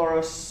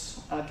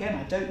Ouroboros. Again,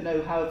 I don't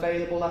know how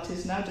available that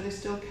is now. Do they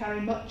still carry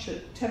much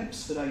at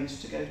Temps that I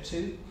used to go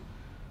to?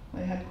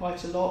 They had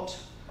quite a lot,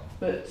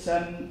 but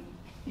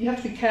you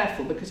have to be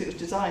careful because it was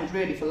designed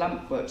really for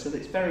lamp work, so that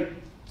it's very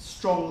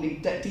strongly,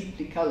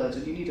 deeply coloured,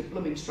 and you need a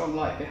blooming strong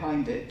light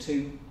behind it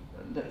to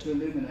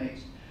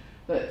illuminate.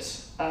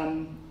 But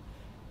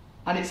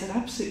and it's an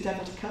absolute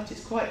devil to cut.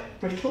 It's quite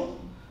brittle,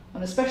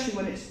 and especially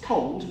when it's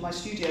cold. My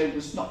studio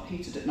was not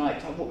heated at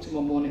night. I walked in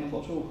one morning. I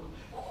thought,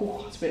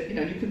 oh, it's a bit.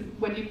 You can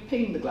when you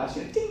ping the glass,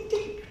 ding,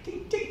 ding,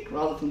 ding, ding,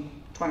 rather than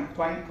twank,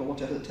 twank, or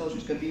whatever that tells you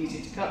it's going to be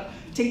easy to cut.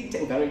 Tink,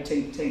 tink, very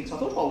tink, tink. So I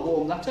thought, I'll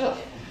warm that up.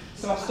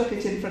 So I stuck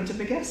it in front of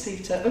the gas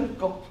heater. Oh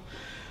God.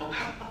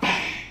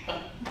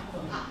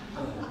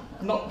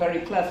 Not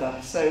very clever.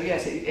 So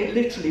yes, it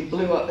literally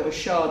blew up. There were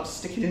shards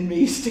sticking in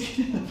me,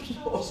 sticking in the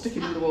floor,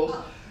 sticking in the walls.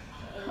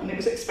 And it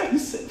was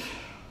expensive.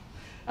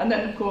 And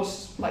then, of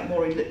course, like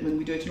Maureen Littman,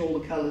 we do it in all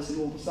the colours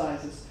and all the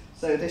sizes.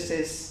 So this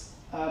is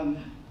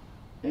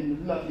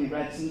in lovely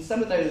reds, and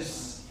some of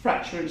those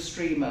fracture and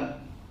streamer,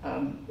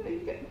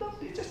 you get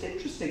lovely, it's just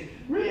interesting.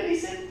 Really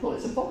simple.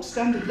 It's a box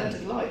standard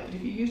leaded light, but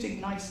if you're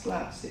using nice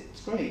glass,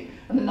 it's great.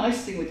 And the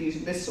nice thing with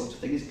using this sort of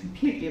thing is it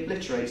completely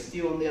obliterates the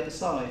view on the other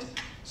side.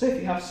 So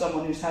if you have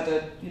someone who's had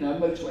a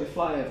motorway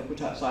flyover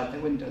put outside their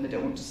window and they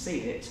don't want to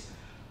see it,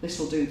 this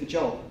will do the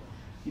job.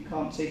 You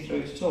can't see through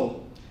it at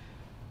all.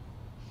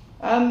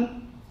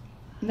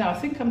 Now, I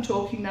think I'm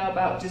talking now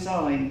about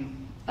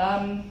design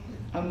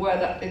and where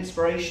that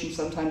inspiration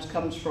sometimes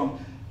comes from.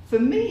 For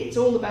me, it's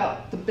all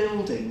about the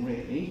building,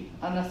 really.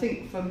 And I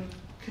think for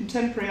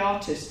contemporary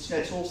artists,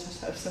 it's all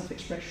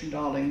self-expression,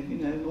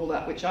 darling, and all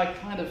that, which I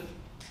kind of...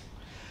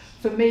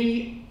 For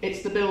me,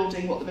 it's the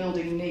building, what the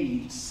building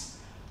needs.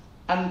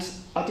 And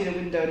I did a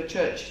window in a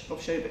church, I'll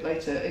show you a bit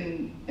later,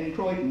 in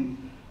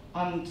Croydon.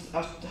 And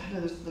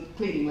the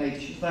cleaning lady,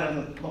 she was there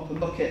on the mop and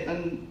bucket,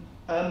 and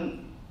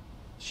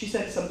she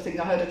said something.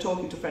 I heard her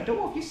talking to a friend.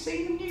 Oh, have you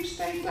seen the new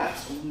stained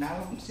glass? Oh, no, I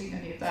haven't seen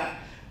any of that.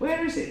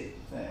 Where is it?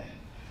 There.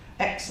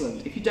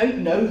 Excellent. If you don't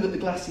know that the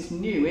glass is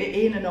new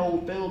in an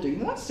old building,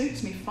 that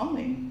suits me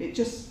fine. It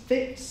just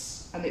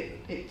fits, and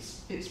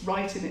it's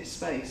right in its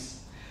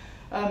space.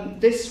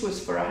 This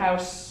was for a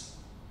house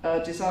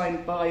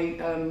designed by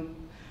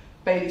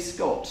Bailey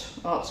Scott,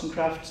 arts and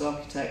crafts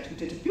architect, who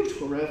did a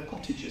beautiful row of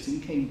cottages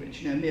in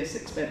Cambridge, mere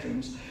 6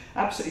 bedrooms,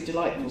 absolutely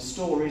delightful,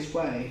 Stories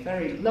Way,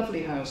 very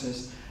lovely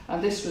houses.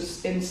 And this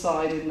was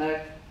inside in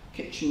their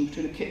kitchen,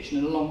 between a kitchen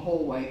and a long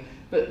hallway.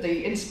 But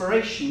the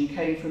inspiration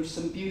came from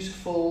some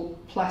beautiful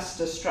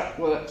plaster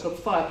strapwork, sort of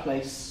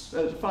fireplace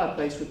with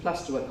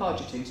plasterwork,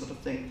 pargeting sort of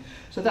thing.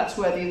 So that's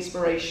where the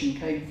inspiration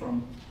came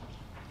from.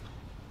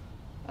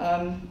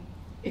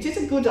 It is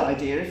a good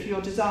idea if your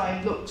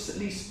design looks at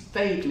least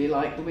vaguely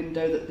like the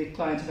window that the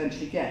client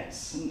eventually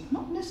gets, and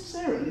not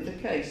necessarily the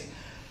case.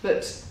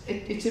 But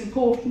it's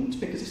important,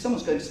 because if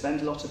someone's going to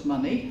spend a lot of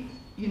money,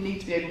 you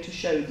need to be able to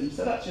show them.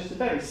 So that's just a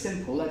very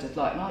simple leaded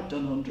light, and I've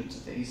done hundreds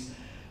of these.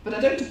 But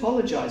I don't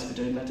apologise for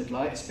doing leaded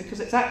lights,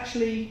 because it's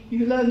actually,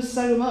 you learn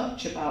so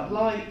much about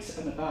light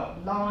and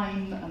about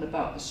line and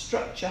about the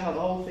structure, how the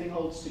whole thing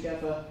holds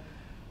together.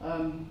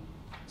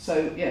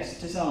 So yes,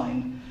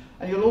 design.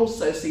 And you'll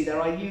also see there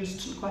I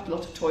used quite a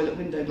lot of toilet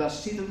window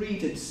glass. See the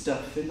reeded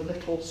stuff in the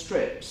little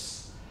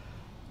strips?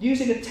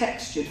 Using a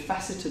textured,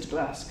 faceted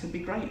glass can be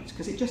great,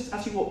 because it just,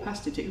 as you walk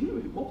past it, it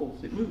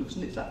wobbles, it moves,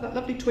 and it's that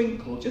lovely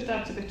twinkle, just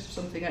adds a bit of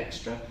something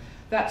extra.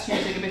 That's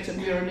using a bit of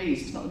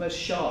Muranese. It's not the most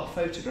sharp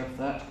photograph,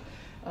 that.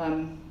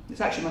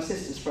 It's actually my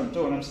sister's front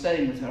door, and I'm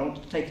staying with her. I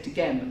wanted to take it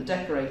again, but the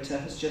decorator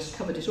has just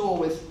covered it all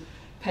with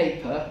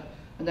paper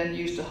and then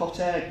used a hot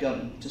air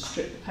gun to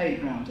strip the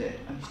paint around it,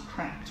 and it's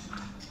cracked.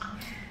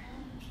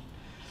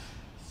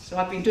 So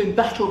I've been doing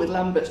battle with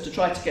Lamberts to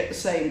try to get the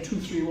same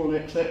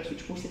 231XX,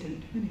 which of course they don't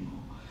do anymore.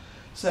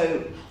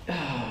 So,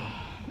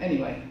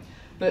 anyway,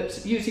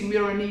 but using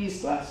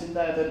Muranese glass in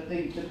there,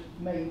 the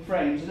main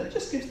frames, and it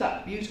just gives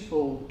that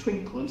beautiful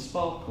twinkle and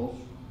sparkle.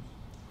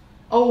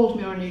 Old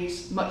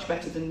Muranese, much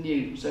better than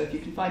new, so if you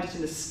can find it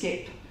in a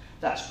skip,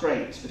 that's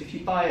great. But if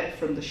you buy it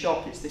from the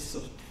shop, it's this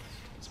sort of,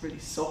 it's really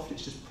soft,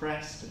 it's just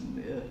pressed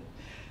and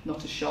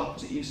not as sharp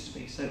as it used to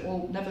be. So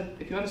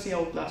if you ever see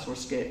old glass or a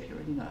skip,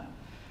 you're in there.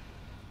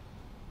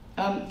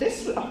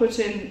 This I put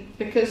in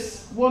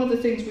because one of the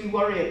things we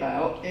worry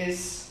about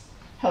is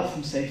health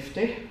and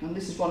safety, and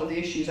this is one of the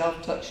issues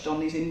I've touched on,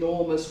 these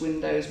enormous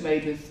windows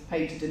made with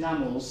painted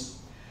enamels,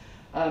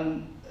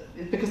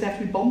 because they have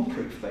to be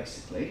bomb-proof,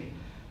 basically,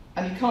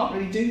 and you can't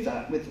really do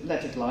that with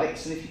leaded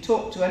lights. And if you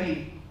talk to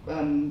any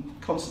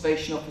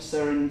conservation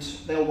officer, and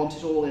they'll want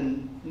it all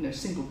in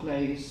single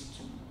glazed,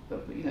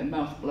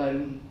 mouth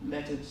blown,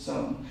 leaded, so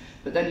on.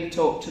 But then you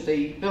talk to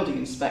the building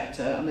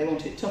inspector and they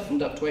want it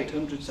toughened up to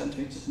 800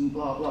 centimetres and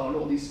blah blah, and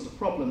all these sort of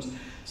problems.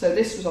 So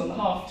this was on the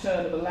half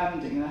turn of a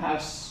landing in a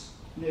house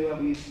near where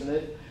we used to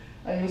live,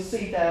 and you'll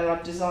see there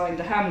I've designed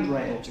a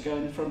handrail to go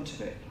in front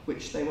of it,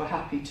 which they were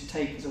happy to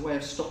take as a way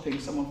of stopping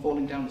someone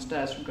falling down the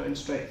stairs from going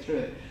straight through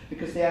it,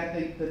 because the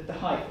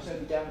height was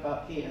only down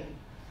about here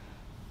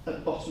at the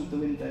bottom of the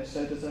window.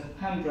 So there's a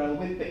handrail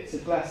with bits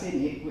of glass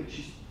in it, which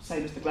is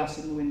same as the glass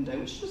in the window,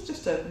 which was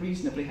just a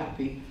reasonably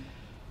happy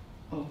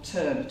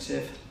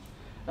alternative.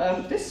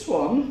 This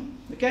one,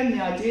 again,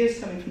 the idea is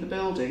coming from the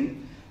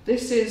building.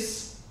 This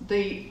is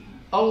the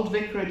old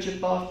vicarage of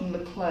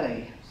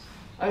Barton-le-Clay,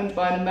 owned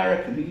by an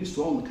American who used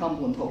to own the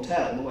Cumberland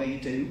Hotel, the way you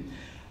do.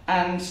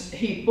 And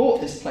he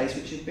bought this place,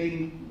 which had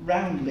been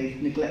roundly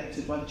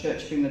neglected by the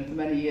Church of England for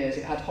many years.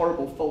 It had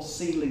horrible false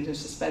ceilings and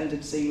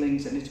suspended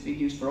ceilings, and it had been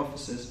used for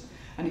offices.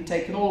 And he'd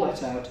taken all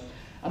that out.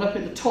 And up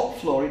in the top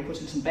floor, he put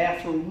in some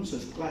bathrooms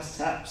with brass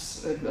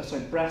taps,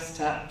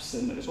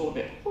 and it was all a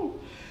bit,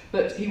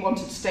 but he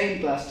wanted stained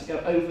glass to go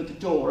over the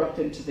door up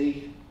into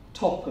the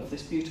top of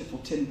this beautiful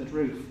timbered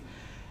roof.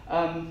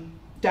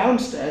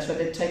 Downstairs, where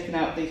they'd taken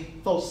out the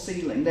false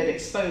ceiling, they'd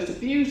exposed a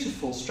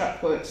beautiful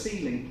strapwork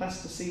ceiling,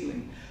 plaster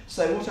ceiling.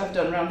 So what I've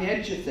done around the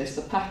edge of this,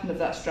 the pattern of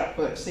that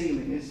strapwork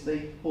ceiling is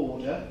the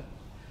border.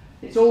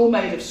 It's all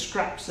made of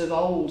scraps of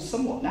old,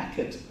 somewhat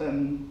knackered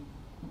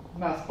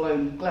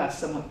mouth-blown glass,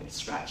 some of it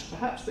scratched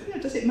perhaps, but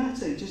does it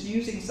matter? Just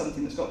using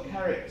something that's got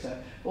character.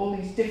 All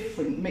these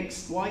different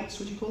mixed whites,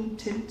 would you call them,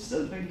 tints,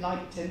 very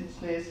light tints,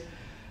 clears.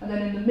 And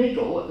then in the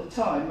middle, at the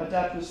time, my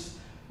dad was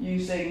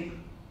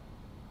using,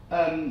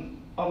 on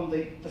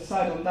the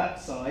side on that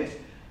side,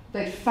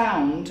 they'd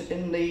found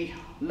in the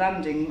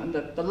landing, and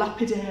the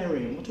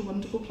lapidarium, what a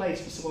wonderful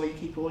place for where you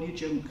keep all your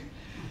junk.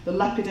 The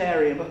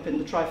lapidarium up in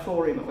the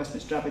Triforium at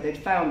Westminster Abbey, they'd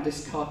found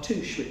this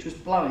cartouche which was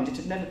blind, it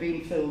had never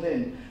been filled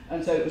in,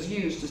 and so it was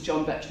used as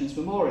John Betjeman's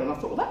memorial. And I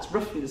thought, well, that's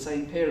roughly the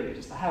same period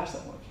as the house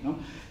I'm working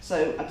on.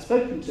 So I'd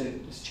spoken to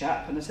this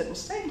chap and I said, well,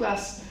 stained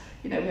glass,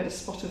 we had a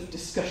spot of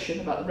discussion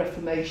about the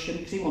Reformation,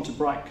 because he wanted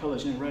bright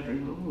colours, red,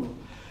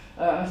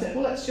 I said,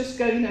 well, let's just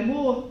go,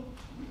 more,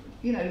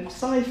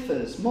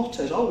 ciphers,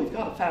 mottos. Oh, we've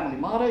got a family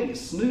motto, you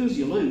snooze,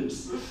 you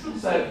lose.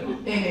 So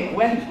in it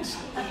went.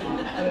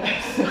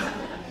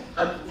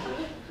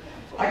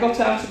 I got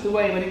out of the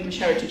way when English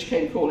Heritage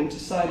came calling to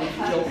sign up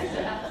for jobs.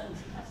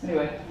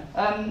 Anyway,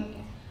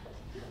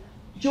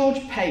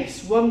 George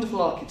Pace,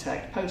 wonderful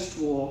architect,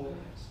 post-war,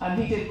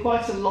 and he did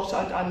quite a lot.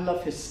 I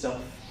love his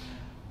stuff.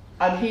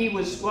 And he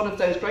was one of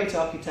those great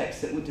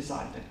architects that would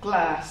design the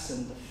glass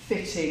and the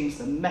fittings,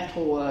 the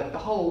metalwork, the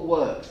whole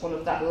works, one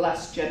of that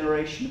last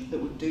generation that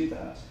would do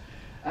that.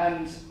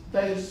 And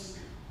those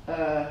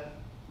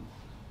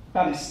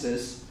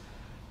banisters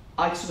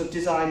I sort of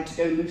designed to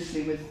go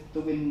loosely with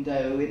the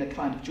window in a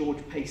kind of George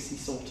Pacey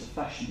sort of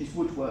fashion. His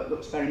woodwork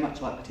looks very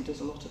much like that. He does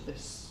a lot of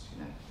this,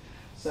 you know.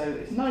 So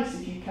it's nice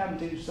if you can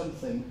do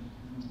something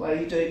where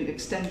you're doing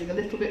extending a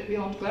little bit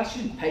beyond glass.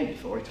 You didn't pay me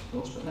for it, of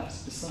course, but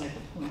that's beside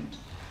the point.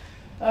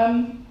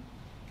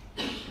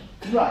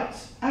 Right,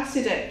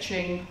 acid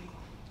etching,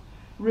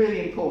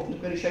 really important.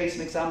 I'm going to show you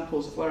some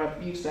examples of where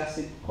I've used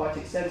acid quite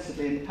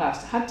extensively in the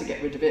past. I had to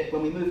get rid of it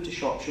when we moved to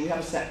Shropshire. We have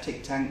a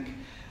septic tank,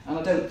 and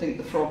I don't think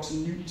the frogs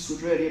and newts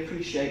would really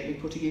appreciate me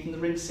putting even the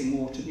rinsing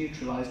water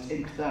neutralised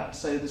into that,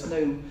 so there's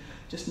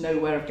just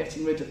nowhere of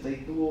getting rid of the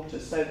water.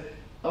 So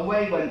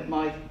away went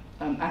my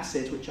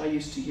acid, which I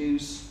used to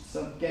use,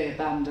 so gay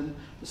abandon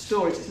the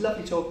stories. It's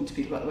lovely talking to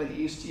people about the way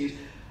they used to use.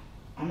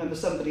 I remember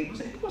somebody,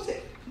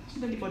 wasn't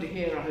anybody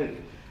here, I hope?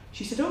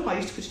 She said, oh, I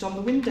used to put it on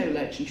the window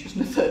ledge, and she was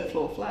in a third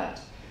floor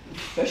flat.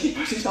 So she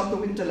put it on the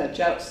window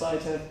ledge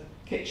outside her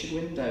kitchen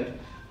window,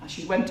 and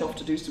she went off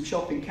to do some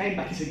shopping, came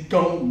back and said,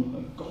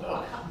 gone.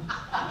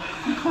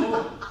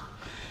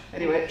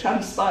 Anyway, it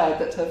transpired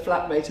that her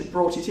flatmate had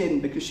brought it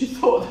in because she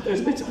thought that there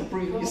was a bit of a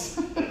breeze.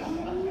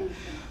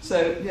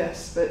 So,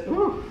 yes, but,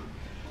 ooh.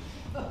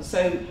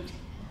 So,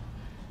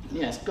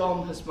 yes,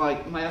 gone has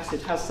my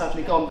acid has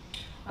sadly gone.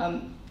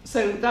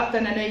 So that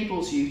then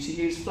enables you to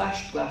use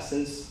flashed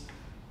glasses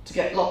to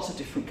get lots of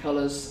different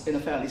colours in a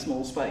fairly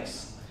small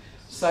space.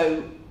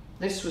 So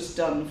this was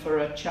done for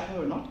a chap,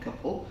 or an odd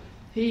couple.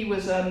 He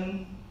was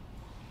a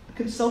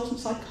consultant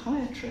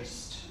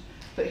psychiatrist,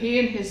 but he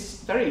and his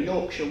very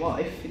Yorkshire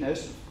wife, you know,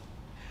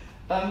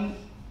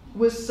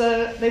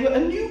 they were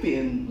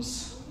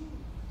Anubians.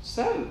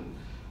 So,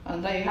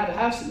 and they had a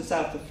house in the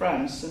south of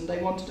France, and they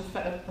wanted a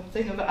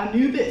thing of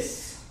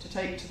Anubis to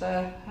take to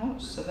their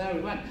house. So there we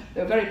went.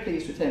 They were very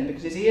pleased with him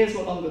because his ears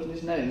were longer than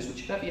his nose,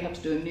 which if ever you have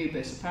to do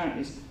Anubis,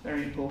 apparently is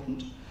very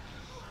important.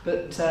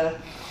 But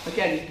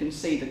again, you can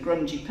see the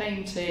grungy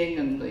painting,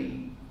 and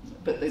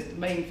but the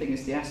main thing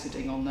is the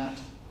aciding on that.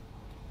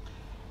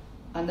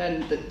 And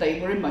then they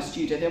were in my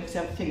studio. They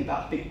obviously have a thing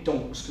about big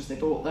dogs because they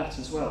bought that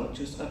as well, which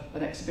was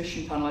an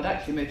exhibition panel. I'd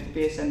actually made for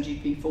the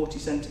BSMGP 40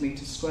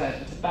 centimetres squared,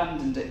 but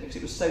abandoned it because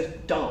it was so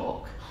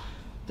dark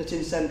that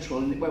in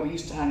Central, where we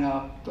used to hang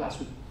our glass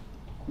with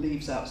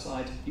leaves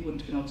outside, you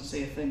wouldn't have been able to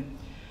see a thing.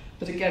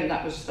 But again,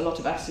 that was a lot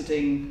of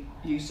aciding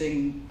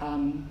using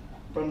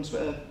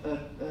Brunswick,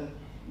 what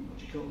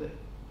do you call it?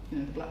 You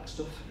know, the black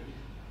stuff.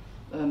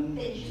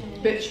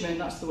 Bitumen,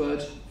 that's the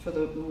word for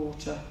the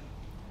water.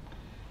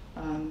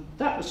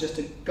 That was just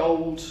a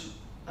gold,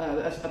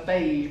 a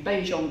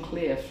beige on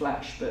clear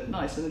flash, but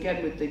nice. And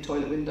again, with the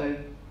toilet window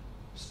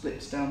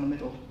splits down the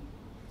middle.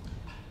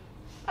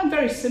 And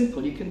very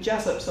simple. You can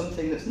jazz up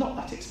something that's not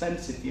that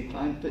expensive for your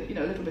client, but you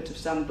know, a little bit of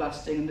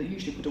sandblasting, and they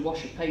usually put a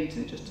wash of paint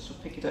in it just to sort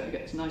of pick it up. You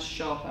get these nice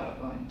sharp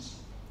outlines.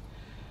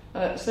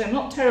 So I'm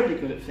not terribly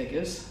good at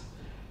figures.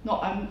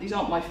 These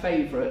aren't my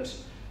favourite,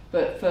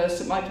 but for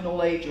St Michael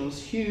All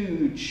Angels,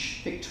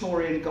 huge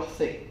Victorian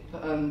Gothic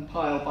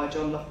pile by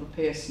John Loughborough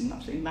Pearson,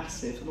 absolutely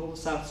massive, and all the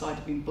south side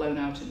had been blown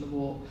out in the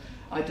war.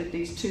 I did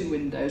these two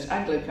windows,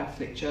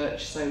 Anglo-Catholic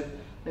church, so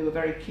they were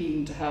very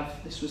keen to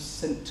have, this was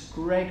St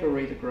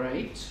Gregory the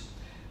Great,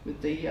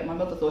 with the, my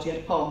mother thought he had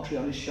a palm tree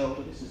on his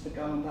shoulder, this is the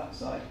guy on that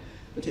side,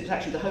 but it's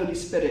actually the Holy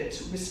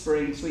Spirit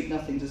whispering sweet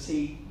nothings as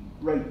he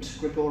wrote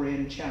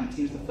Gregorian chant.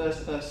 He was the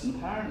first person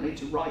apparently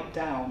to write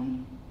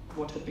down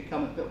what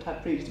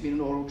had previously been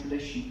an oral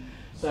tradition.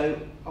 So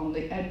on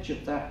the edge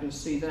of that, you'll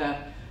see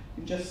there,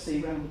 you can just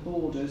see around the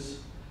borders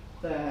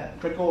there,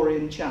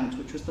 Gregorian chant,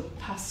 which was the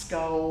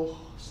Pascal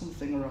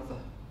something or other.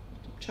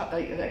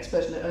 An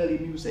expert in early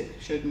music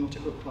showed me what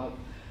it looked like.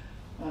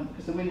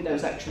 Because the window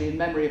is actually in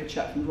memory of a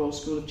chap from the Royal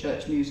School of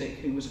Church Music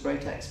who was a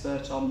great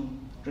expert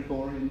on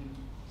Gregorian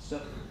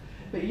stuff.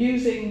 But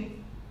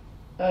using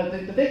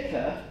the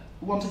vicar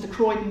wanted the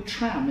Croydon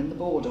tram in the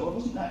border. I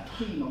wasn't that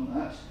keen on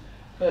that,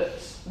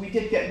 but we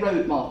did get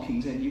road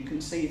markings in. You can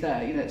see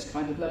there, you know, it's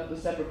kind of like the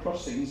zebra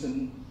crossings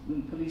and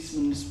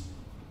policemen's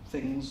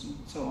things and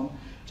so on.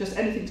 Just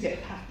anything to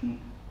get pattern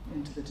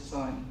into the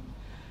design.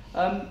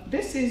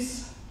 This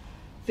is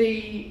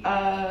the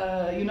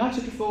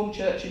United Reformed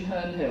Church in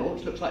Herne Hill,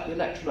 which looks like the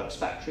Electrolux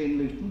factory in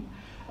Luton.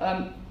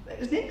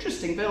 It's an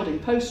interesting building,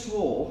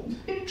 post-war,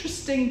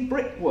 interesting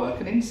brickwork,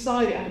 and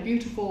inside it had a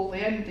beautiful,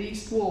 the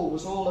east wall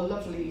was all a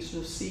lovely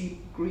sort of sea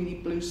greeny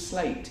blue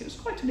slate. It was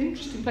quite an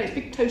interesting place,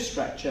 big toast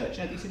rack church,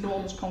 you know, these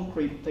enormous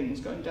concrete things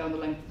going down the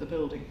length of the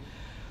building,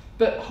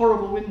 but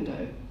horrible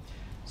window.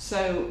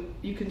 So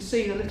you can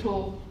see the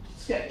little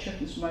sketch,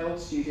 this is my old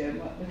studio,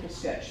 that little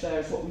sketch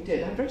there is what we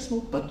did. I had a very small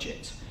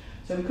budget,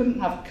 so we couldn't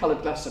have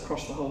coloured glass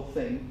across the whole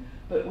thing.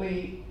 But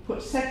we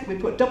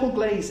put double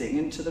glazing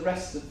into the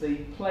rest of the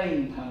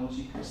plain panels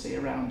you can see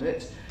around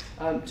it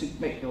to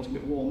make the building a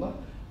bit warmer.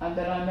 And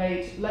then I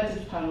made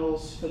leaded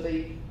panels for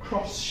the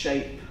cross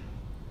shape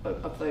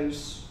of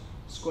those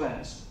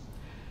squares.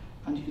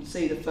 And you can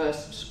see the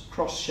first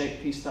cross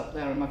shape piece up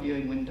there in my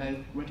viewing window,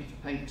 ready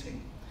for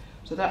painting.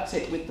 So that's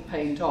it with the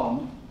paint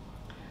on.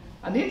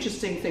 And the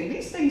interesting thing,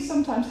 these things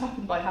sometimes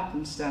happen by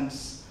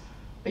happenstance.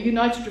 A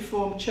United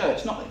Reformed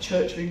Church, not like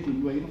Church of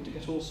England where you have to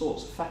get all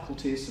sorts of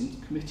faculties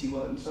and committee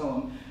work and so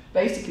on.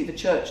 Basically the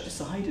church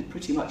decided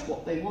pretty much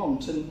what they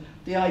want, and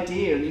the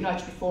idea in the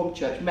United Reformed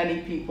Church,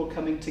 many people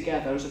coming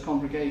together as a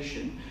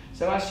congregation.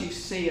 So as you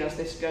see as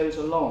this goes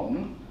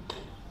along,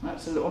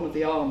 that's one of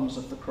the arms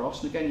of the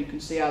cross, and again you can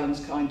see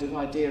Alan's kind of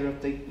idea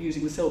of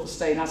using the silver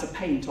stain as a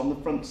paint on the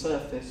front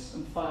surface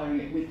and firing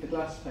it with the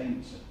glass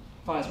paint. It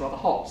fires rather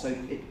hot, so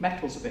it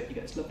metals a bit, you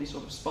get this lovely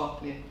sort of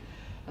sparkly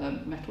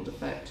metalled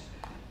effect.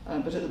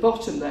 But at the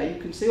bottom there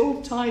you can see all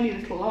the tiny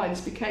little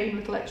lines became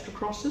little extra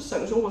crosses, so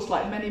it was almost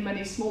like many,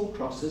 many small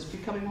crosses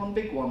becoming one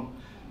big one,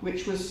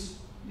 which was,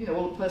 you know,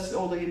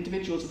 all the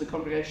individuals of the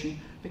congregation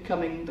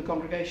becoming the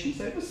congregation.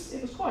 So it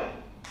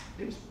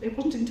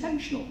wasn't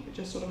intentional, it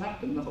just sort of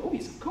happened. And I thought, oh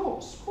yes, of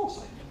course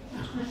I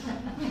know.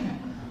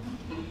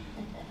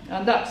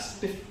 And that's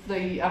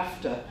the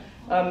after.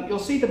 You'll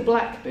see the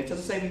black bit, as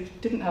I say, we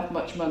didn't have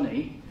much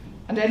money.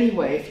 And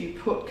anyway, if you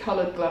put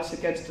coloured glass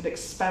against an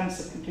expanse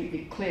of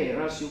completely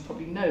clear, as you'll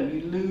probably know,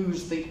 you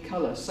lose the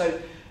colour. So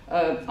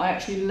I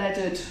actually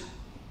leaded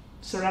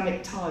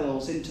ceramic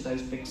tiles into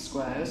those big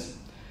squares.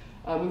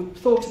 We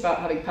thought about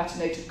having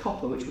patinated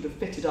copper, which would have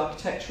fitted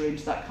architecturally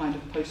into that kind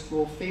of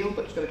post-war feel,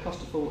 but it's going to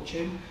cost a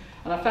fortune.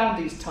 And I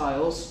found these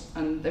tiles,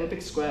 and they were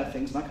big square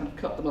things, and I kind of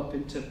cut them up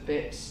into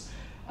bits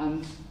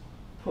and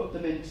put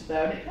them into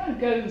there. And it kind of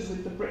goes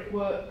with the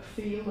brickwork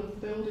feel of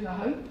the building, I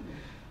hope.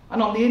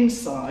 And on the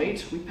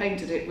inside, we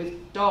painted it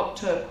with dark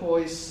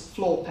turquoise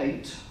floor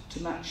paint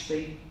to match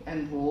the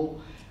end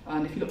wall.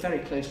 And if you look very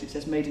closely, it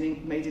says made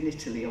in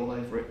Italy all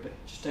over it, but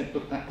just don't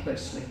look that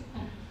closely.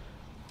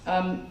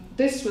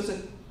 This was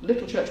a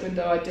little church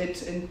window I did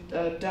in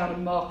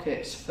Downham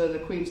Market for the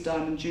Queen's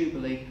Diamond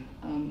Jubilee.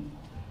 Don't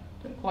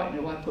quite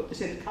know why I put this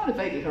in. It's kind of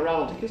vaguely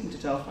heraldic, isn't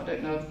it, Alf? I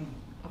don't know.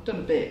 I've done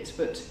a bit,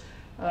 but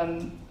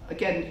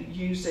again,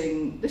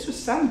 this was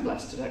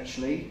sandblasted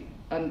actually,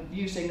 and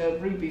using a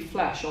ruby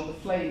flash on the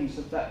flames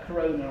of that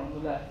corona on the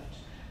left,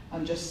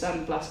 and just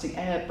sandblasting,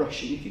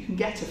 airbrushing. If you can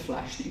get a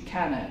flash that you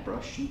can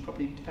airbrush, and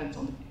probably depends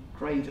on the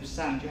grade of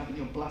sand you have in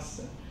your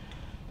blaster,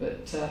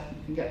 but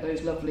you can get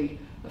those lovely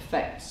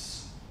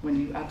effects when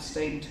you add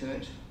stain to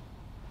it.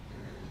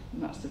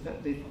 And that's the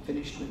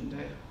finished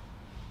window.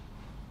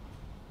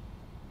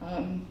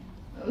 A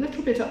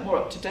little bit more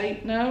up to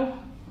date now.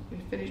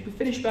 We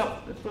finished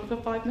about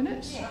 5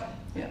 minutes?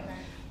 Yeah.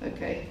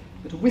 Okay.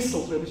 But a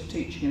whistle through a bit of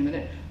teaching in a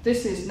minute.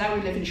 This is, now we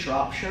live in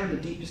Shropshire, in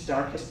the deepest,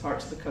 darkest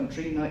parts of the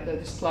country. Now,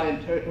 this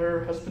client,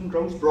 her husband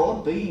grows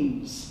broad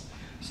beans.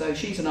 So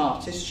she's an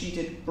artist, she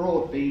did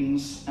broad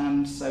beans,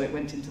 and so it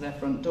went into their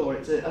front door.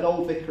 It's an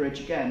old vicarage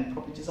again,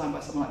 probably designed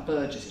by someone like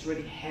Burgess. It's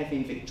really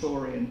heavy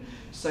Victorian,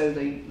 so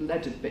they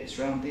leaded bits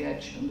around the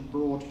edge and the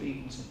broad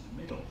beans in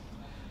the middle.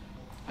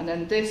 And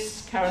then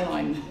this,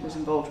 Caroline was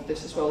involved with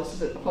this as well. This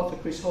is at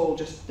Apothecaries Hall,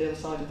 just the other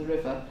side of the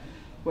river,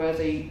 where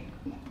the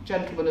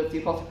gentlemen of the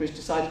Apothecaries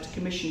decided to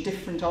commission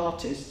different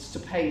artists to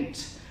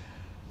paint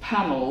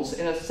panels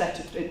in a set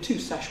of 2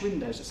 sash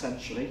windows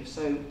essentially.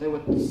 So there were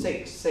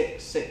 6,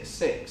 6, 6,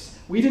 6.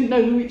 We didn't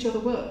know who each other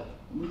were.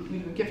 We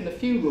were given a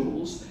few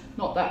rules,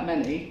 not that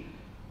many.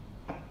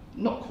 I'm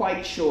not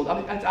quite sure. I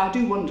mean, I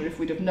do wonder if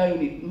we'd have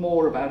known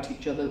more about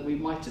each other. We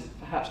might have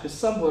perhaps, because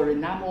some were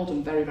enamelled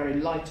and very, very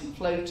light and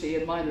floaty,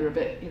 and mine are a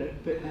bit, a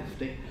bit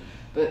hefty.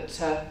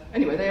 But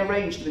anyway, they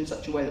arranged them in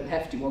such a way that the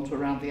hefty ones were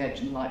around the edge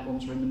and the light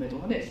ones were in the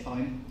middle, and it's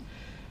fine.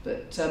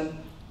 But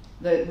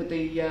with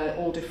the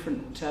all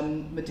different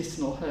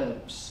medicinal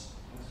herbs.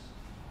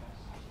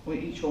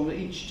 Each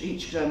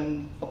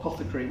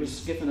apothecary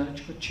was given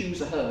could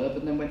choose a herb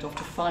and then went off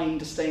to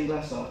find a stained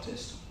glass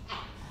artist.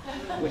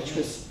 Which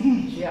was,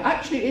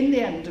 actually in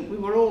the end we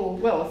were all,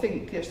 well I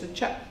think yes,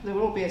 they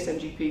were all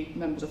BSMGP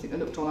members. I think they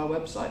looked on our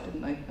website,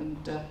 didn't they? And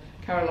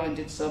Caroline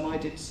did some, I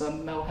did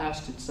some, Mel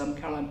House did some,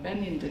 Caroline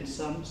Benyon did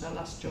some. It was our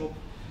last job,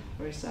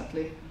 very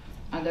sadly.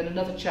 And then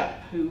another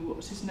chap who, what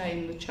was his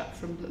name? The chap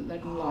from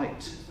Lead and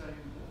Light.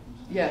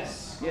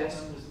 Yes.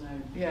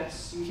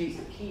 He's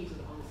the key to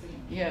the whole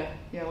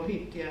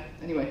thing.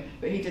 Anyway,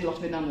 but he did a lot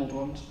of enamelled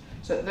ones.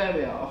 So there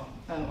we are,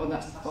 and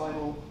that's the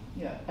final,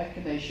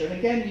 echinacea. And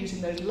again,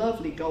 using those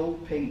lovely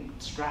gold pink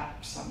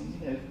straps. I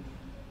mean,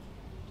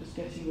 just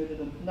getting rid of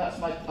them. And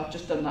that's I've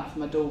just done that for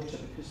my daughter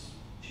because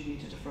she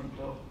needed a front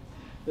door.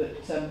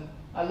 But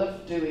I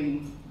love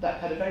doing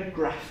that kind of very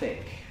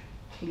graphic,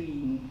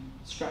 clean,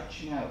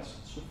 scratching out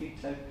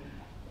sgraffito.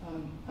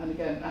 And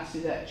again,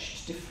 acid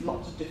etched,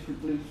 lots of different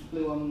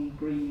blue on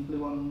green,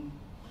 blue on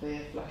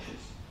clear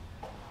flashes.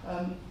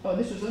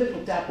 This was a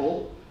little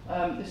dabble.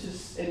 This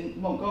is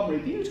in Montgomery,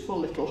 beautiful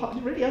little,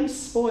 really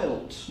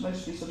unspoilt,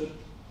 mostly sort of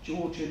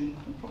Georgian,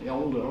 and probably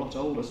older, a lot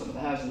older, some of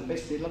the houses are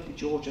basically a lovely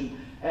Georgian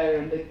area.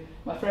 And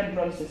my friend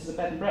runs this as a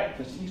bed and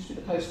breakfast. It used to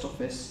be the post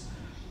office.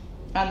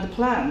 And the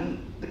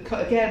plan,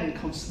 again,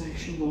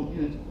 conservation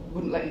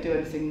wouldn't let you do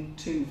anything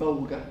too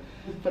vulgar,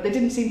 but they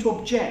didn't seem to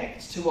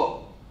object to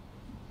what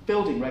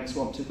building regs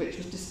wanted, which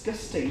was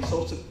disgusting,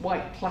 sort of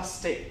white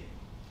plastic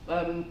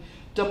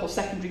double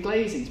secondary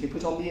glazing to be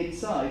put on the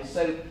inside.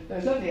 So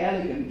those lovely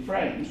elegant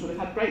frames would have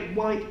had great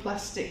white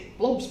plastic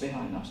blobs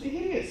behind them, absolutely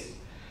hideous.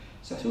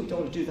 So I thought we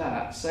don't want to do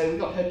that. So we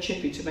got her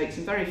Chippy to make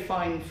some very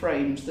fine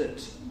frames that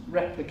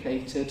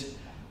replicated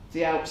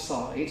the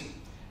outside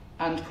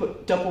and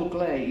put double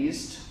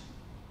glazed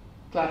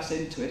glass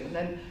into it and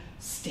then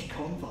stick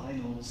on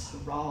vinyls,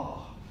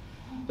 hurrah.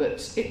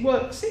 But it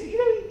works,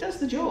 it does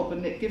the job,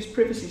 and it gives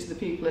privacy to the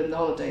people in the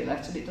holiday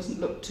let, and it doesn't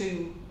look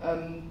too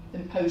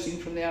imposing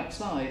from the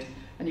outside,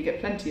 and you get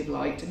plenty of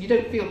light, and you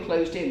don't feel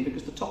closed in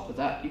because the top of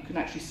that you can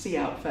actually see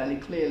out fairly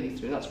clearly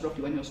through. That's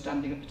roughly when you're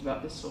standing up at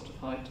about this sort of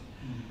height.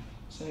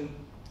 So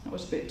that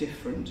was a bit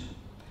different.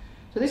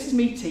 So this is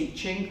me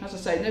teaching. As I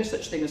say, no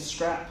such thing as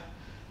scrap.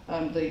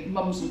 The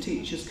mums and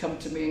teachers come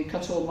to me and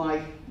cut all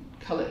my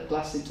coloured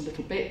glass into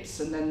little bits,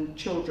 and then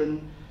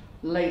children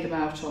lay them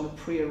out on a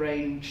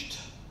pre-arranged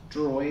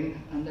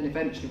drawing, and then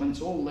eventually when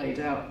it's all laid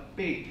out,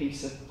 big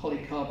piece of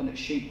polycarbonate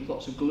sheet with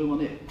lots of glue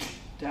on it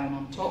down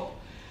on top,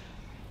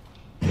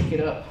 pick it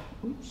up,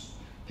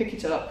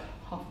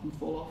 half of them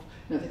fall off,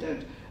 no they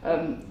don't,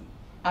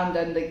 and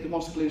then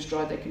once the glue's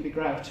dried they can be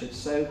grouted.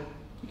 So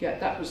you get,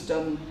 that was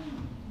done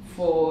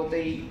for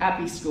the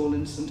Abbey School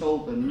in St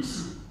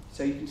Albans.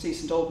 So you can see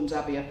St Albans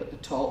Abbey up at the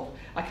top.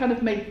 I kind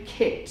of made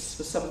kits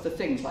for some of the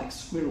things like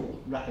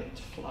squirrel, rabbit,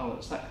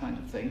 flowers, that kind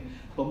of thing,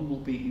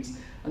 bumblebees.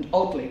 And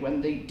oddly,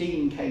 when the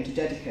dean came to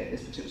dedicate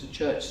this, because it was a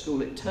church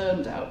school, it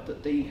turned out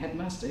that the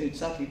headmaster, who'd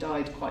sadly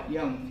died quite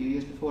young a few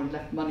years before and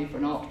left money for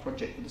an art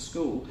project for the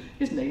school,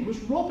 his name was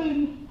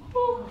Robin.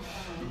 Oh.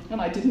 And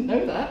I didn't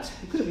know that.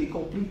 It could have been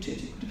called Blue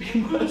Tit, it could have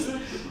been worse.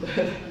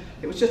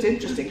 It was just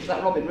interesting because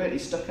that Robin really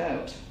stuck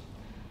out,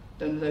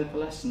 done with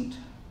opalescent.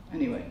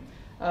 Anyway.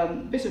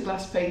 Bit of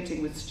glass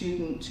painting with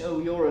student,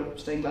 oh, you're a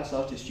stained glass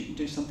artist, you can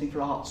do something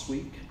for Arts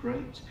Week,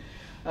 great.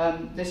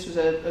 This was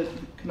a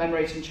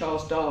commemorating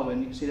Charles Darwin.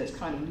 You can see that's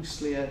kind of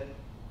loosely a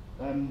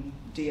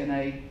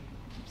DNA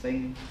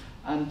thing.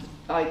 And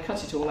I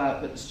cut it all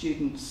out, but the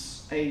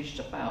students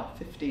aged about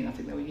 15, I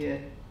think they were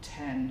year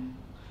 10,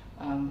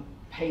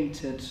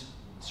 painted,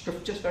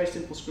 just very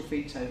simple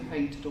sgraffito,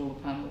 painted all the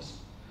panels,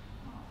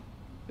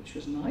 which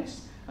was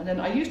nice. And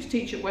then I used to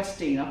teach at West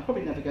Dean. I'll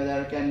probably never go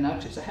there again now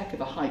because it's a heck of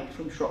a hike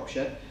from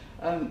Shropshire.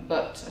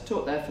 But I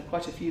taught there for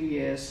quite a few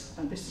years.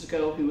 And this is a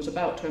girl who was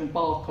about to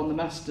embark on the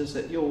Masters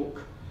at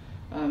York.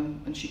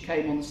 And she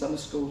came on the summer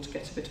school to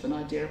get a bit of an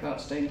idea about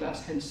stained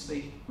glass, hence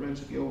the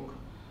Rose of York,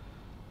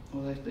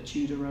 or the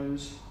Tudor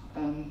Rose.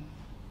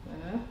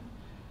 There.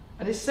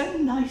 And it's so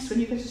nice when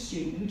you get a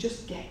student who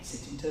just gets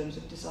it in terms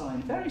of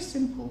design. Very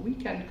simple,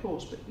 weekend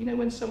course. But you know,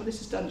 when some of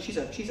this is done, she's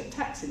a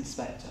tax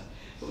inspector.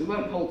 But we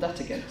won't hold that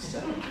against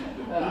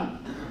her.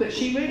 But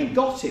she really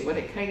got it when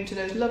it came to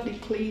those lovely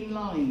clean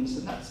lines,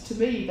 and that's, to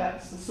me,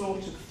 that's the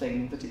sort of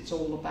thing that it's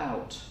all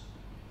about.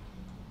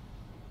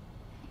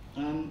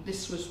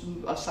 This was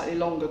a slightly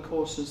longer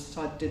courses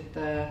that I did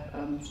there,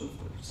 sort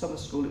of summer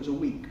school. It was a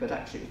week, but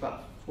actually it was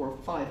about 4 or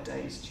 5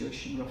 days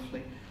tuition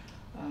roughly.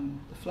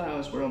 The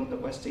flowers were on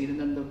at West Dean, and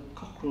then the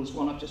cockerels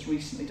one I've just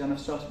recently done. I've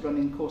started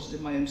running courses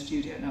in my own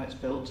studio now it's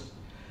built.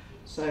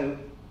 So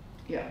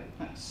yeah,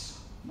 that's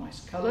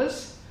nice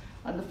colours.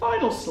 And the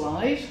final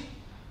slide,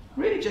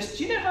 really just,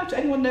 do you know how to,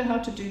 anyone know how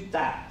to do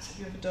that? Have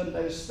you ever done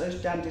those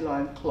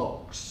dandelion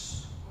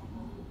clocks?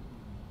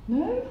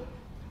 No?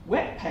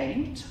 Wet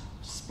paint,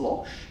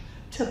 splosh,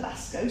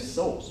 Tabasco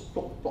sauce,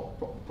 plop, plop,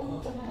 plop,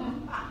 plop, plop.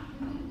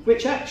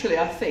 Which actually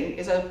I think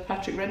is a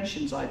Patrick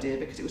Renshawn's idea,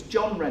 because it was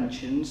John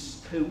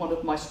Renshawn's, who one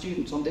of my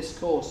students on this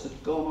course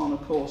had gone on a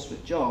course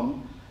with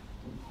John,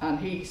 and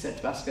he said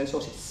Tabasco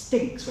sauce, it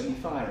stinks when you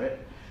fire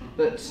it.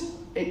 But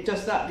it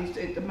does that,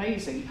 these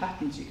amazing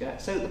patterns you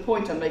get. So the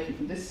point I'm making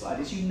from this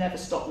slide is you never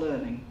stop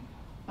learning.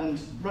 And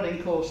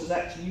running courses,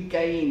 actually you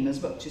gain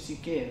as much as you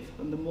give.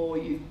 And the more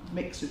you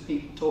mix with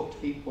people, talk to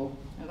people,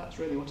 that's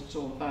really what it's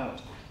all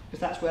about. Because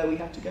that's where we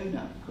have to go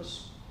now,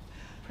 because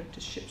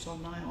apprenticeships are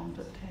nigh on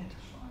but dead.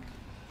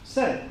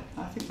 So,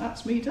 I think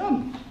that's me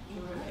done.